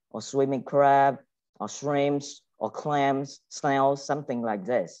or swimming crab or shrimps or clams, snails, something like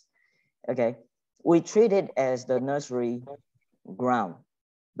this. Okay, we treat it as the nursery ground,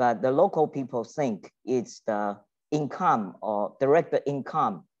 but the local people think it's the income or direct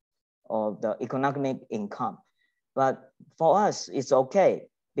income or the economic income. But for us, it's okay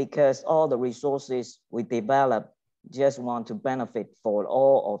because all the resources we develop just want to benefit for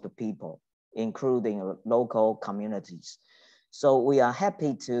all of the people, including local communities. So we are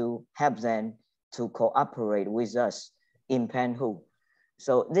happy to have them to cooperate with us in Panhu.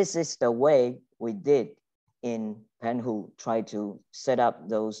 So this is the way we did in Panhu, try to set up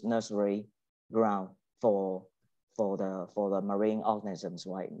those nursery ground for the marine organisms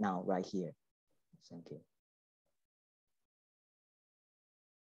right now, right here. Thank you.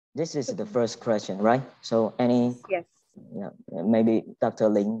 This is the first question, right? So any, yes, yeah, maybe Dr.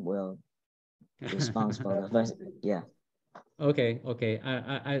 Ling will respond for the first, yeah. Okay.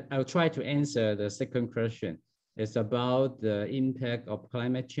 I'll try to answer the second question. It's about the impact of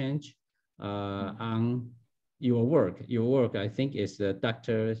climate change on your work. Your work, I think, is the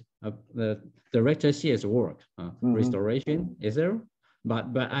Director Xi's work. Restoration, is there? But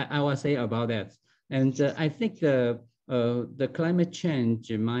I will say about that. And I think the climate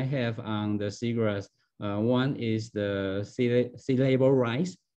change might have on the seagrass. One is the sea level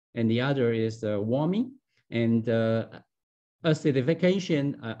rise, and the other is warming. And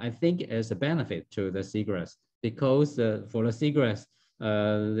acidification, I think, is a benefit to the seagrass because for the seagrass,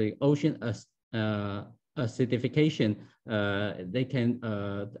 the ocean acidification, they can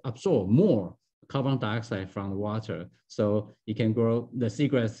absorb more carbon dioxide from the water. So it can grow, the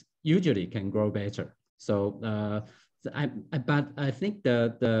seagrass usually can grow better. So, but I think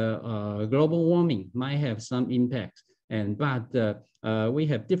the global warming might have some impact, but we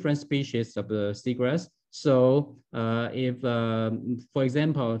have different species of the seagrass. So if, for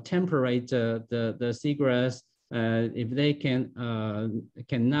example, temperate the seagrass, if they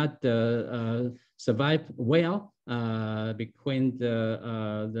cannot survive well between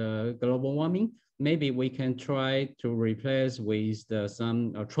the global warming, maybe we can try to replace with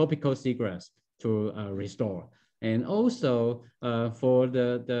some tropical seagrass to restore. And also for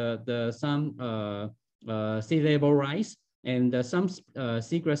some sea level rise, and some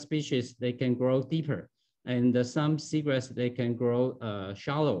seagrass species, they can grow deeper, and some seagrass, they can grow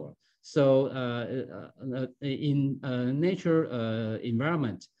shallower. So in nature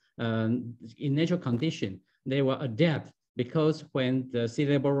environment, in natural condition, they will adapt, because when the sea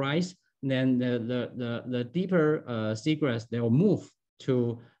level rise, then the deeper seagrass, they will move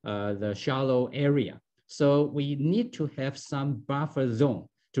to the shallow area. So we need to have some buffer zone,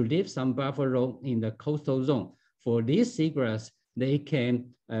 to leave some buffer zone in the coastal zone. For these seagrass, they can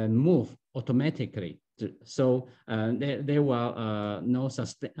move automatically. So they will no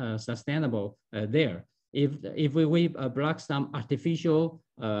sustainable there. If we block some artificial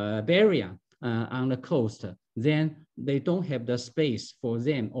barrier on the coast, then they don't have the space for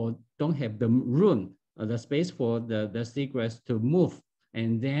them, or don't have the room, the space for the seagrass to move,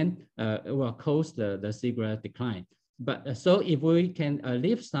 and then it will cause the seagrass decline. But so if we can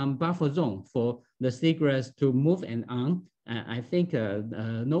leave some buffer zone for the seagrass to move and on, I think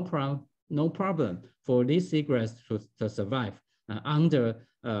no problem for these seagrass to survive under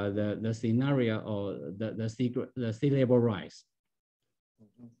the scenario or the sea level rise.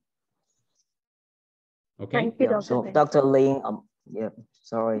 Okay. Thank you, Yeah, Dr. so Ling. Dr. Ling, yeah,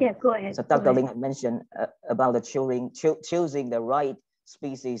 sorry. Yeah, go ahead. So Dr. Ling mentioned about the choosing the right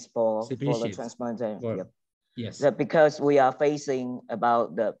species for the transplantation. Well, yes. That because we are facing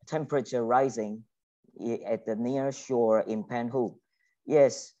about the temperature rising at the near shore in Panhu.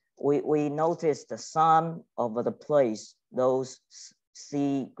 Yes, we noticed that some of the place, those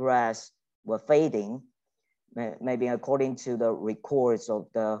seagrass were fading, maybe according to the records of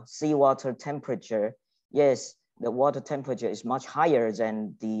the seawater temperature. Yes, the water temperature is much higher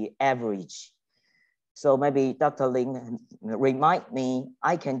than the average. So maybe Dr. Ling remind me,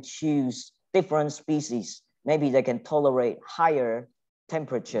 I can choose different species. Maybe they can tolerate higher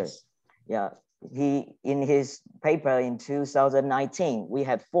temperatures. Yeah, in his paper in 2019, we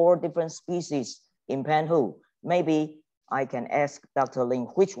had 4 different species in Panhu. Maybe I can ask Dr. Ling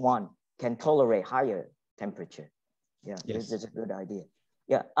which one can tolerate higher temperature. Yeah, yes. This is a good idea.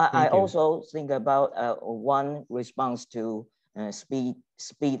 Yeah, I also think about one response to speed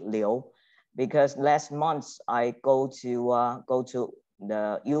Liu, because last month I go to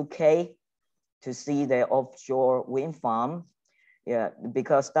the UK to see their offshore wind farm. Yeah,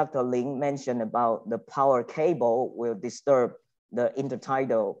 because Dr. Ling mentioned about the power cable will disturb the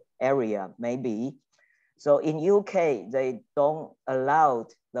intertidal area, maybe. So in UK, they don't allow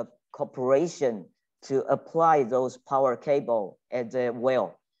the corporation to apply those power cable at the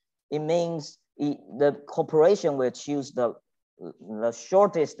well. It means the corporation will choose the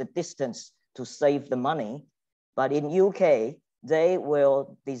shortest distance to save the money. But in UK, they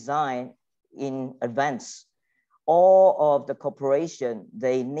will design in advance. All of the corporation,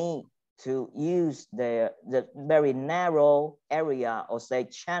 they need to use the very narrow area or say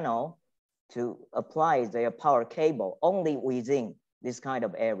channel to apply their power cable only within this kind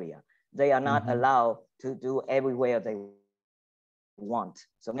of area. They are not allowed to do everywhere they want.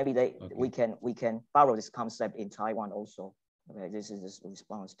 So maybe we can borrow this concept in Taiwan also. Okay, this is the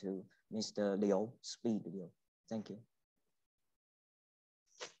response to Mr. Liu, Speed Liu. Thank you.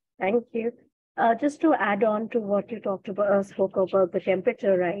 Thank you. Just to add on to what you talked about, spoke about the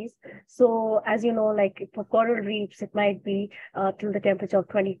temperature rise. So as you know, like for coral reefs, it might be till the temperature of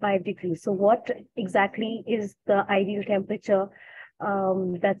 25 degrees. So what exactly is the ideal temperature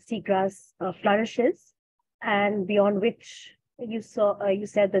that seagrass flourishes, and beyond which you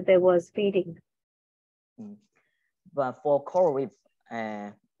said that there was fading? But for coral reef,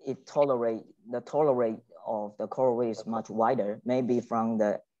 the tolerate of the coral reef is much wider, maybe from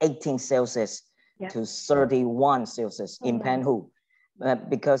the 18 Celsius to 31 Celsius in Panhu,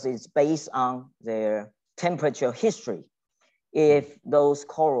 because it's based on their temperature history. If those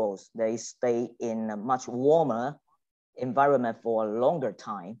corals, they stay in a much warmer environment for a longer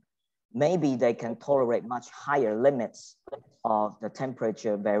time, maybe they can tolerate much higher limits of the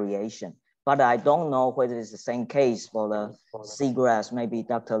temperature variation. But I don't know whether it's the same case for the seagrass. Maybe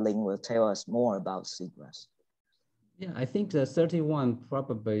Dr. Ling will tell us more about seagrass. Yeah, I think the 31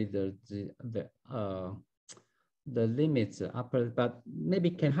 probably the limits upper, but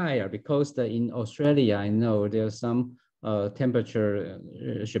maybe can higher, because in Australia I know there's some temperature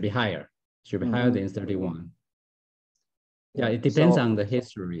should be higher than 31. Yeah, it depends on the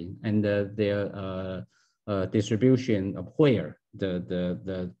history and their distribution of where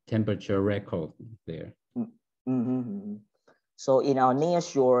the temperature record there. So in our near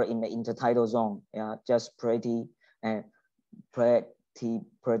shore in the intertidal zone, just Pratiba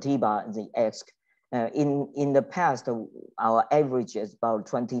the ask. In the past, our average is about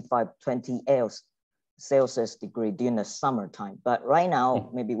 28 Celsius degree during the summertime. But right now,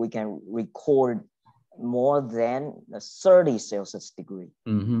 maybe we can record more than 30 Celsius degree.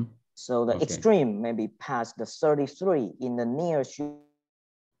 So the extreme maybe past the 33 in the near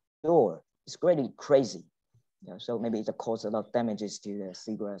shore. It's really crazy. Yeah, so maybe it caused a lot of damages to the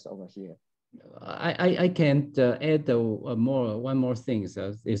seagrass over here. I can add one more thing.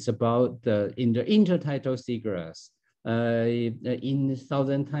 So it's about in the intertidal seagrass. In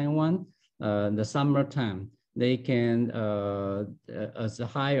southern Taiwan, the summertime, they can as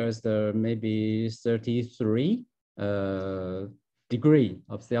high as maybe 33 degree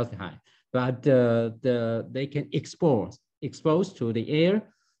of Celsius high, but they can expose to the air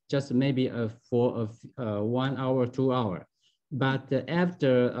just maybe for 1 hour, 2 hours. But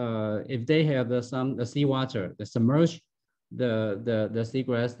after, if they have some seawater, the submerge the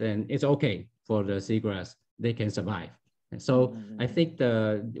seagrass, then it's okay for the seagrass. They can survive. And so I think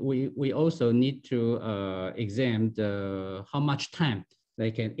we also need to examine how much time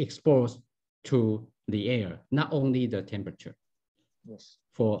they can expose to the air, not only the temperature. Yes.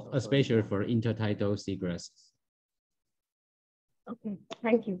 For especially for intertidal seagrasses. Okay,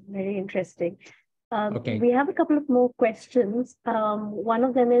 thank you. Very interesting. Okay. We have a couple of more questions. One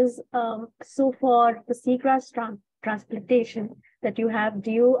of them is, so for the seagrass transplantation that you have,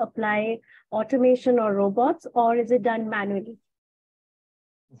 do you apply automation or robots, or is it done manually?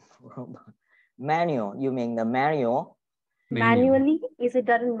 Manual, you mean the manual? Manually? Is it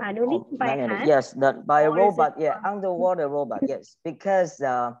done manually by hand? Yes, by a robot, it, yeah, underwater robot, yes. Because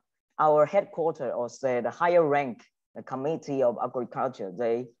our headquarters, or say the higher rank, the Committee of Agriculture,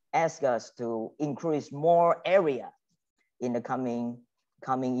 they ask us to increase more area in the coming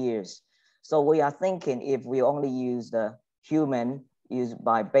years. So we are thinking if we only use the human, use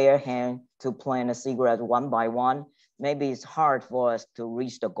by bare hand to plant a seagrass one by one, maybe it's hard for us to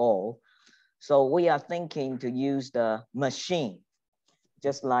reach the goal. So we are thinking to use the machine,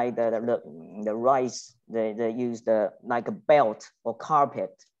 just like the rice, they use like a belt or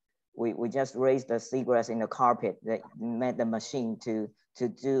carpet. We just raise the seagrass in the carpet. They made the machine to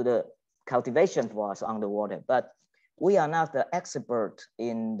do the cultivation for us underwater. But we are not the expert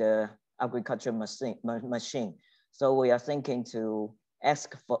in the agriculture machine. So we are thinking to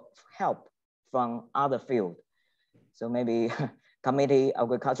ask for help from other field. So maybe Committee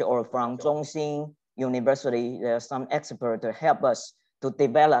Agriculture or from Zhongxin University, there are some experts to help us to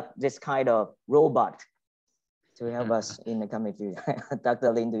develop this kind of robot to help us in the coming future.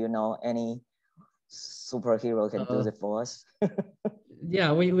 Dr. Lin, do you know any superhero can do it for us?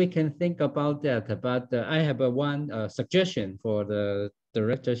 Yeah, we can think about that, but I have one suggestion for the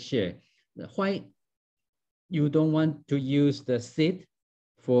Director Xie. Why you don't want to use the seed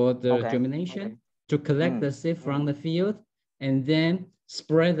for the germination, to collect the seed from the field and then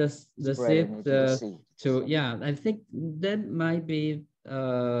spread the seed to, yeah, I think that might be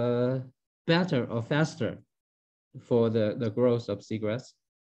better or faster for the growth of seagrass.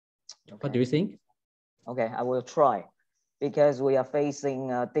 What do you think? Okay, I will try, because we are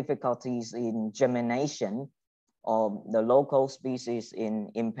facing difficulties in germination of the local species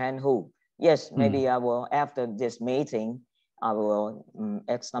in Panhu. Yes, maybe I will, after this meeting, I will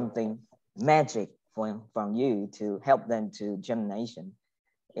add something magic from you to help them to germination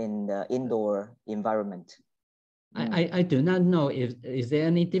in the indoor environment. I do not know if is there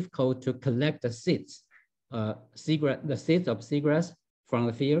any difficult to collect the seeds, the seeds of seagrass from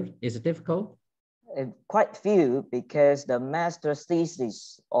the field. Is it difficult? Quite few, because the master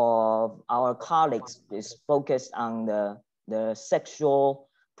thesis of our colleagues is focused on the sexual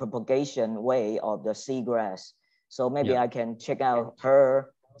propagation way of the seagrass. So maybe I can check out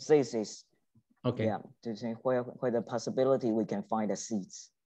her thesis. Okay. Yeah, to see where the possibility we can find the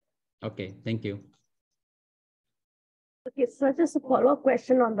seeds. Okay, thank you. Okay, so just a follow-up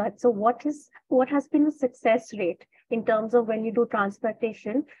question on that. So what has been the success rate in terms of when you do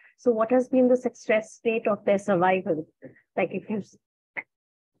transplantation? So what has been the success rate of their survival? Like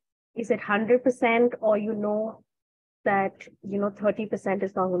is it 100%, or you know that 30%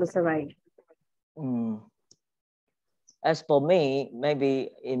 is not going to survive? As for me,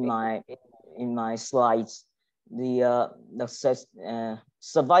 maybe in my slides, the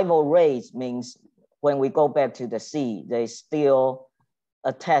survival rate means when we go back to the sea, they still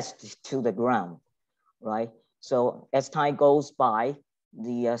attached to the ground, right? So as time goes by,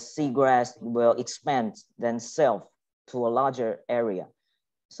 the seagrass will expand themselves to a larger area.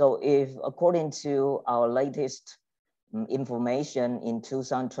 So if, according to our latest information in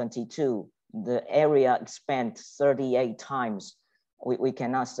 2022, the area expand 38 times, we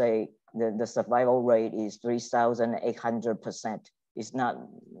cannot say the survival rate is 3,800%. It's not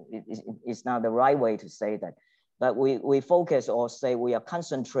the right way to say that, but we focus or say we are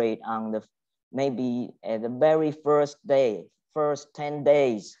concentrate on the maybe at the very first 10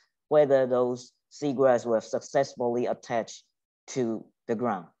 days, whether those seagrass were successfully attached to the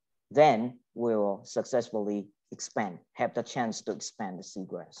ground. Then we will successfully expand, have the chance to expand the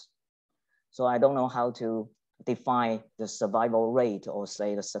seagrass. So I don't know how to define the survival rate or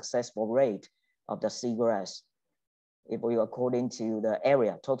say the successful rate of the seagrass. If we according to the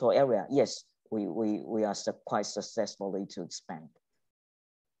area, total area, yes, we are quite successfully to expand.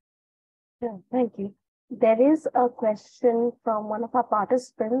 Yeah, thank you. There is a question from one of our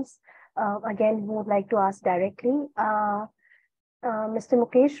participants, again, who would like to ask directly. Mr.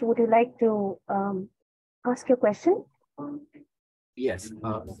 Mukesh, would you like to ask your question? Yes.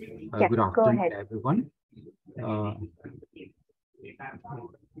 Yeah, good go afternoon, ahead. everyone.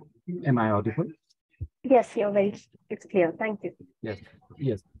 Am I audible? Yes, it's clear. Thank you. Yes.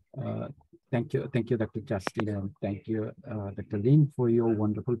 Yes. Thank you, Dr. Justin, and thank you, Dr. Lin, for your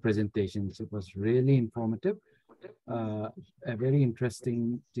wonderful presentations. It was really informative. Very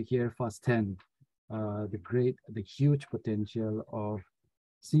interesting to hear firsthand the huge potential of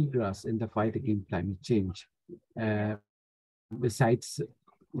seagrass in the fight against climate change. Besides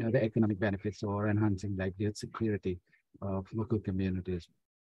the economic benefits or enhancing livelihood security of local communities.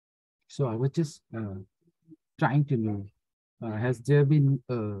 So I was just trying to know, has there been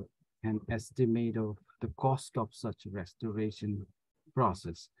an estimate of the cost of such restoration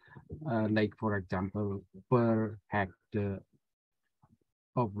process? Like, for example, per hectare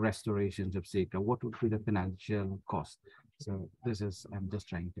of restorations of seagrass, what would be the financial cost? So I'm just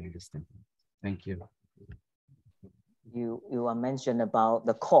trying to understand. Thank you. You are mentioned about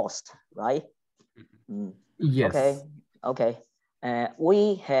the cost, right? Mm. Yes. Okay.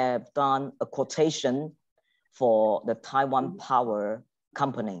 We have done a quotation for the Taiwan Power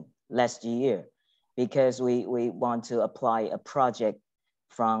Company last year because we want to apply a project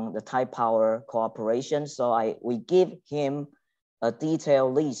from the Thai Power Corporation. So we give him a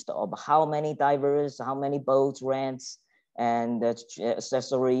detailed list of how many divers, how many boats, rents, and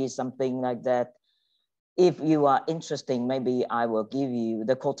accessories, something like that. If you are interested, maybe I will give you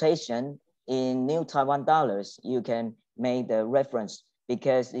the quotation in New Taiwan dollars. You can make the reference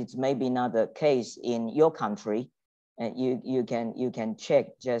because it's maybe not the case in your country, and you can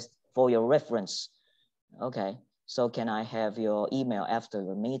check just for your reference. Okay, so can I have your email after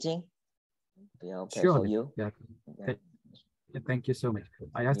the meeting? Be okay sure. For you? Yeah. Thank you so much.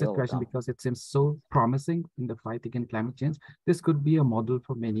 I asked You're that question welcome. because it seems so promising in the fight against climate change. This could be a model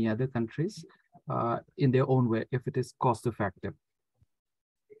for many other countries in their own way if it is cost effective.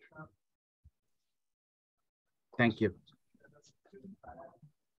 Thank you.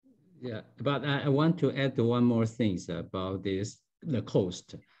 Yeah, but I want to add one more thing about the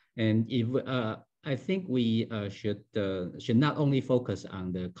cost. And if I think we should not only focus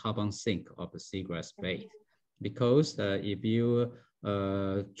on the carbon sink of the seagrass bed, because if you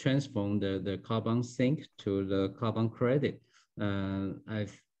transform the carbon sink to the carbon credit,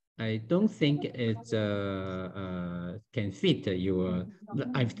 I don't think it can fit your.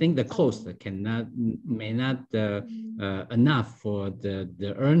 I think the cost may not enough for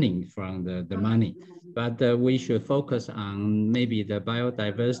the earning from the money, but we should focus on maybe the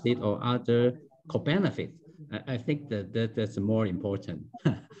biodiversity or other co-benefits. I think that's more important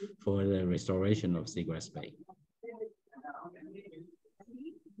for the restoration of seagrass bay.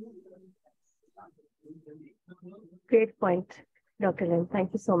 Great point, Dr. Lin.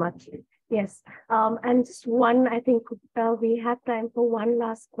 Thank you so much. Yes, and just one, I think we have time for one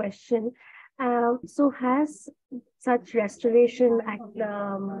last question. So has such restoration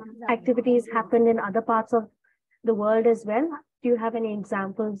activities happened in other parts of the world as well? Do you have any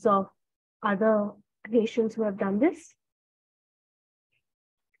examples of other nations who have done this?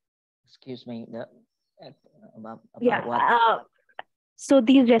 Excuse me, about yeah, what? So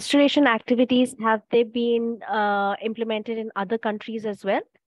these restoration activities, have they been implemented in other countries as well?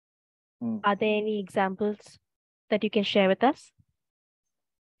 Are there any examples that you can share with us?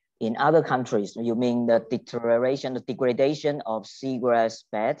 In other countries, you mean the deterioration, the degradation of seagrass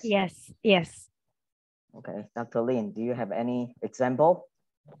beds? Yes, yes. Okay, Dr. Lin, do you have any example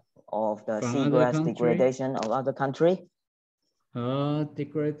of the seagrass degradation of other country?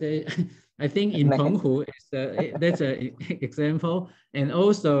 Degradation. I think in Penghu, that's an example. And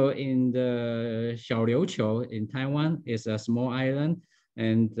also in the Xiaoliuqiu in Taiwan is a small island.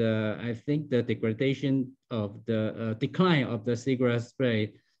 And I think the degradation of the decline of the seagrass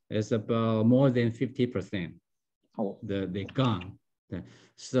spray is about more than 50%. Oh. They gone.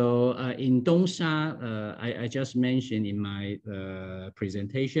 So in Dongsha, I just mentioned in my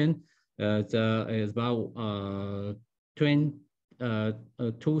presentation, it's about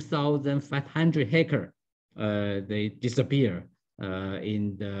 2,500 hectares. They disappear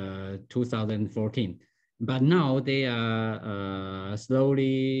in the 2014. But now they are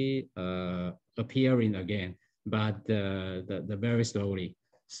slowly appearing again, but very slowly.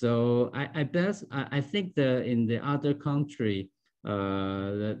 So I think in the other country,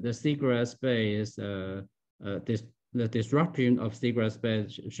 the seagrass base, the disruption of seagrass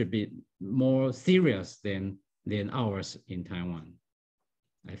beds should be more serious than ours in Taiwan,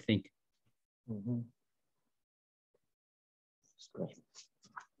 I think. Mm-hmm. Great.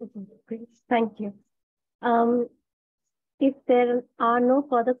 Great. Thank you. If there are no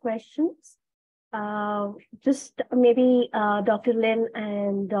further questions, just maybe Dr. Lin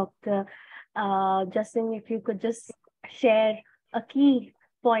and Dr. Justin, if you could just share a key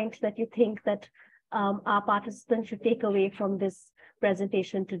point that you think that our participants should take away from this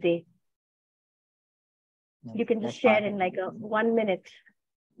presentation today. You can just share in like 1 minute.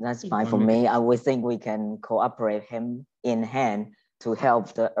 That's fine for me. I would think we can cooperate hand in hand to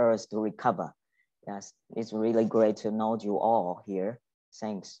help the Earth to recover. Yes, it's really great to know you all here.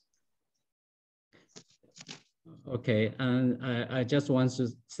 Thanks. Okay, and I just want to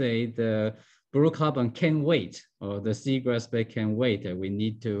say the blue carbon can wait, or the seagrass bed can wait. We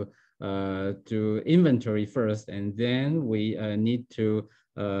need to do inventory first, and then we need to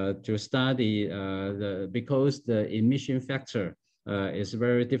study because the emission factor is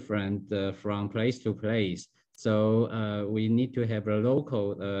very different from place to place. So we need to have a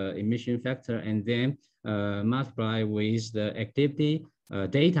local emission factor, and then multiply with the activity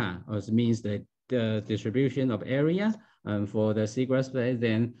data, which means that the distribution of area for the seagrass bed,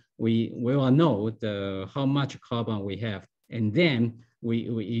 then we will know how much carbon we have, and then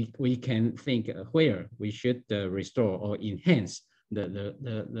we can think where we should restore or enhance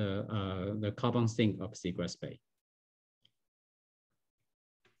the carbon sink of seagrass bed.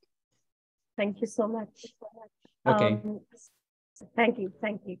 Thank you so much. Okay. Thank you.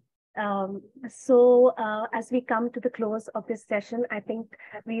 So as we come to the close of this session, I think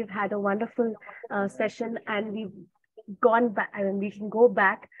we've had a wonderful session, and we've gone back, I mean, we can go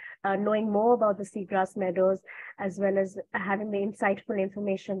back knowing more about the seagrass meadows, as well as having the insightful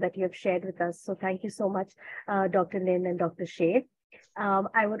information that you have shared with us. So thank you so much, Dr. Lin and Dr. Shea.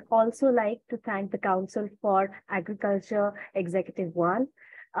 I would also like to thank the Council for Agriculture Executive 1,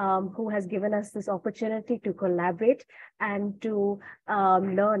 who has given us this opportunity to collaborate and to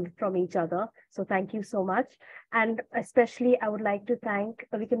learn from each other. So thank you so much. And especially I would like to thank,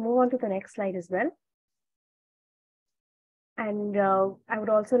 we can move on to the next slide as well. And I would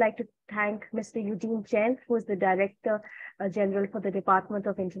also like to thank Mr. Eugene Chen, who is the Director General for the Department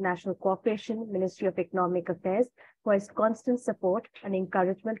of International Cooperation, Ministry of Economic Affairs, for his constant support and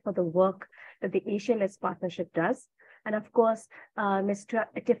encouragement for the work that the Asia-led partnership does. And of course, Ms.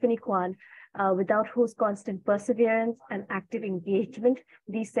 Tiffany Kwan, without whose constant perseverance and active engagement,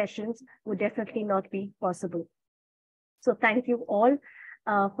 these sessions would definitely not be possible. So thank you all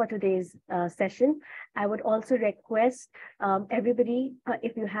for today's session. I would also request everybody,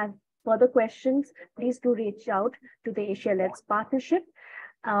 if you have further questions, please do reach out to the Asia-led partnership,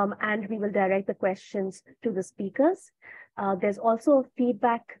 and we will direct the questions to the speakers. There's also a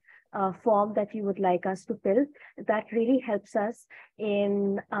feedback form that you would like us to fill that really helps us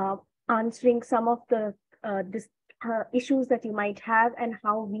in answering some of the issues that you might have, and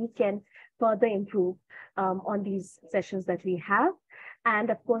how we can further improve on these sessions that we have.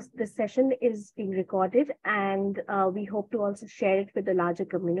 And of course, this session is being recorded, and we hope to also share it with the larger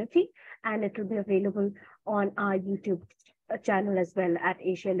community, and it will be available on our YouTube channel as well, at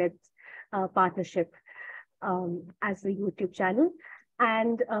Asia-led Partnership as the YouTube channel.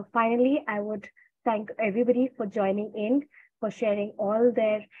 And finally, I would thank everybody for joining in, for sharing all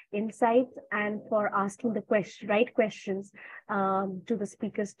their insights, and for asking the right questions to the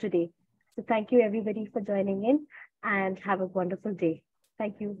speakers today. So thank you, everybody, for joining in, and have a wonderful day.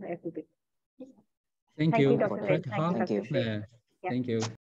 Thank you, everybody. Thank you. Dr. Lin. Thank you. Dr. Shea. Thank you.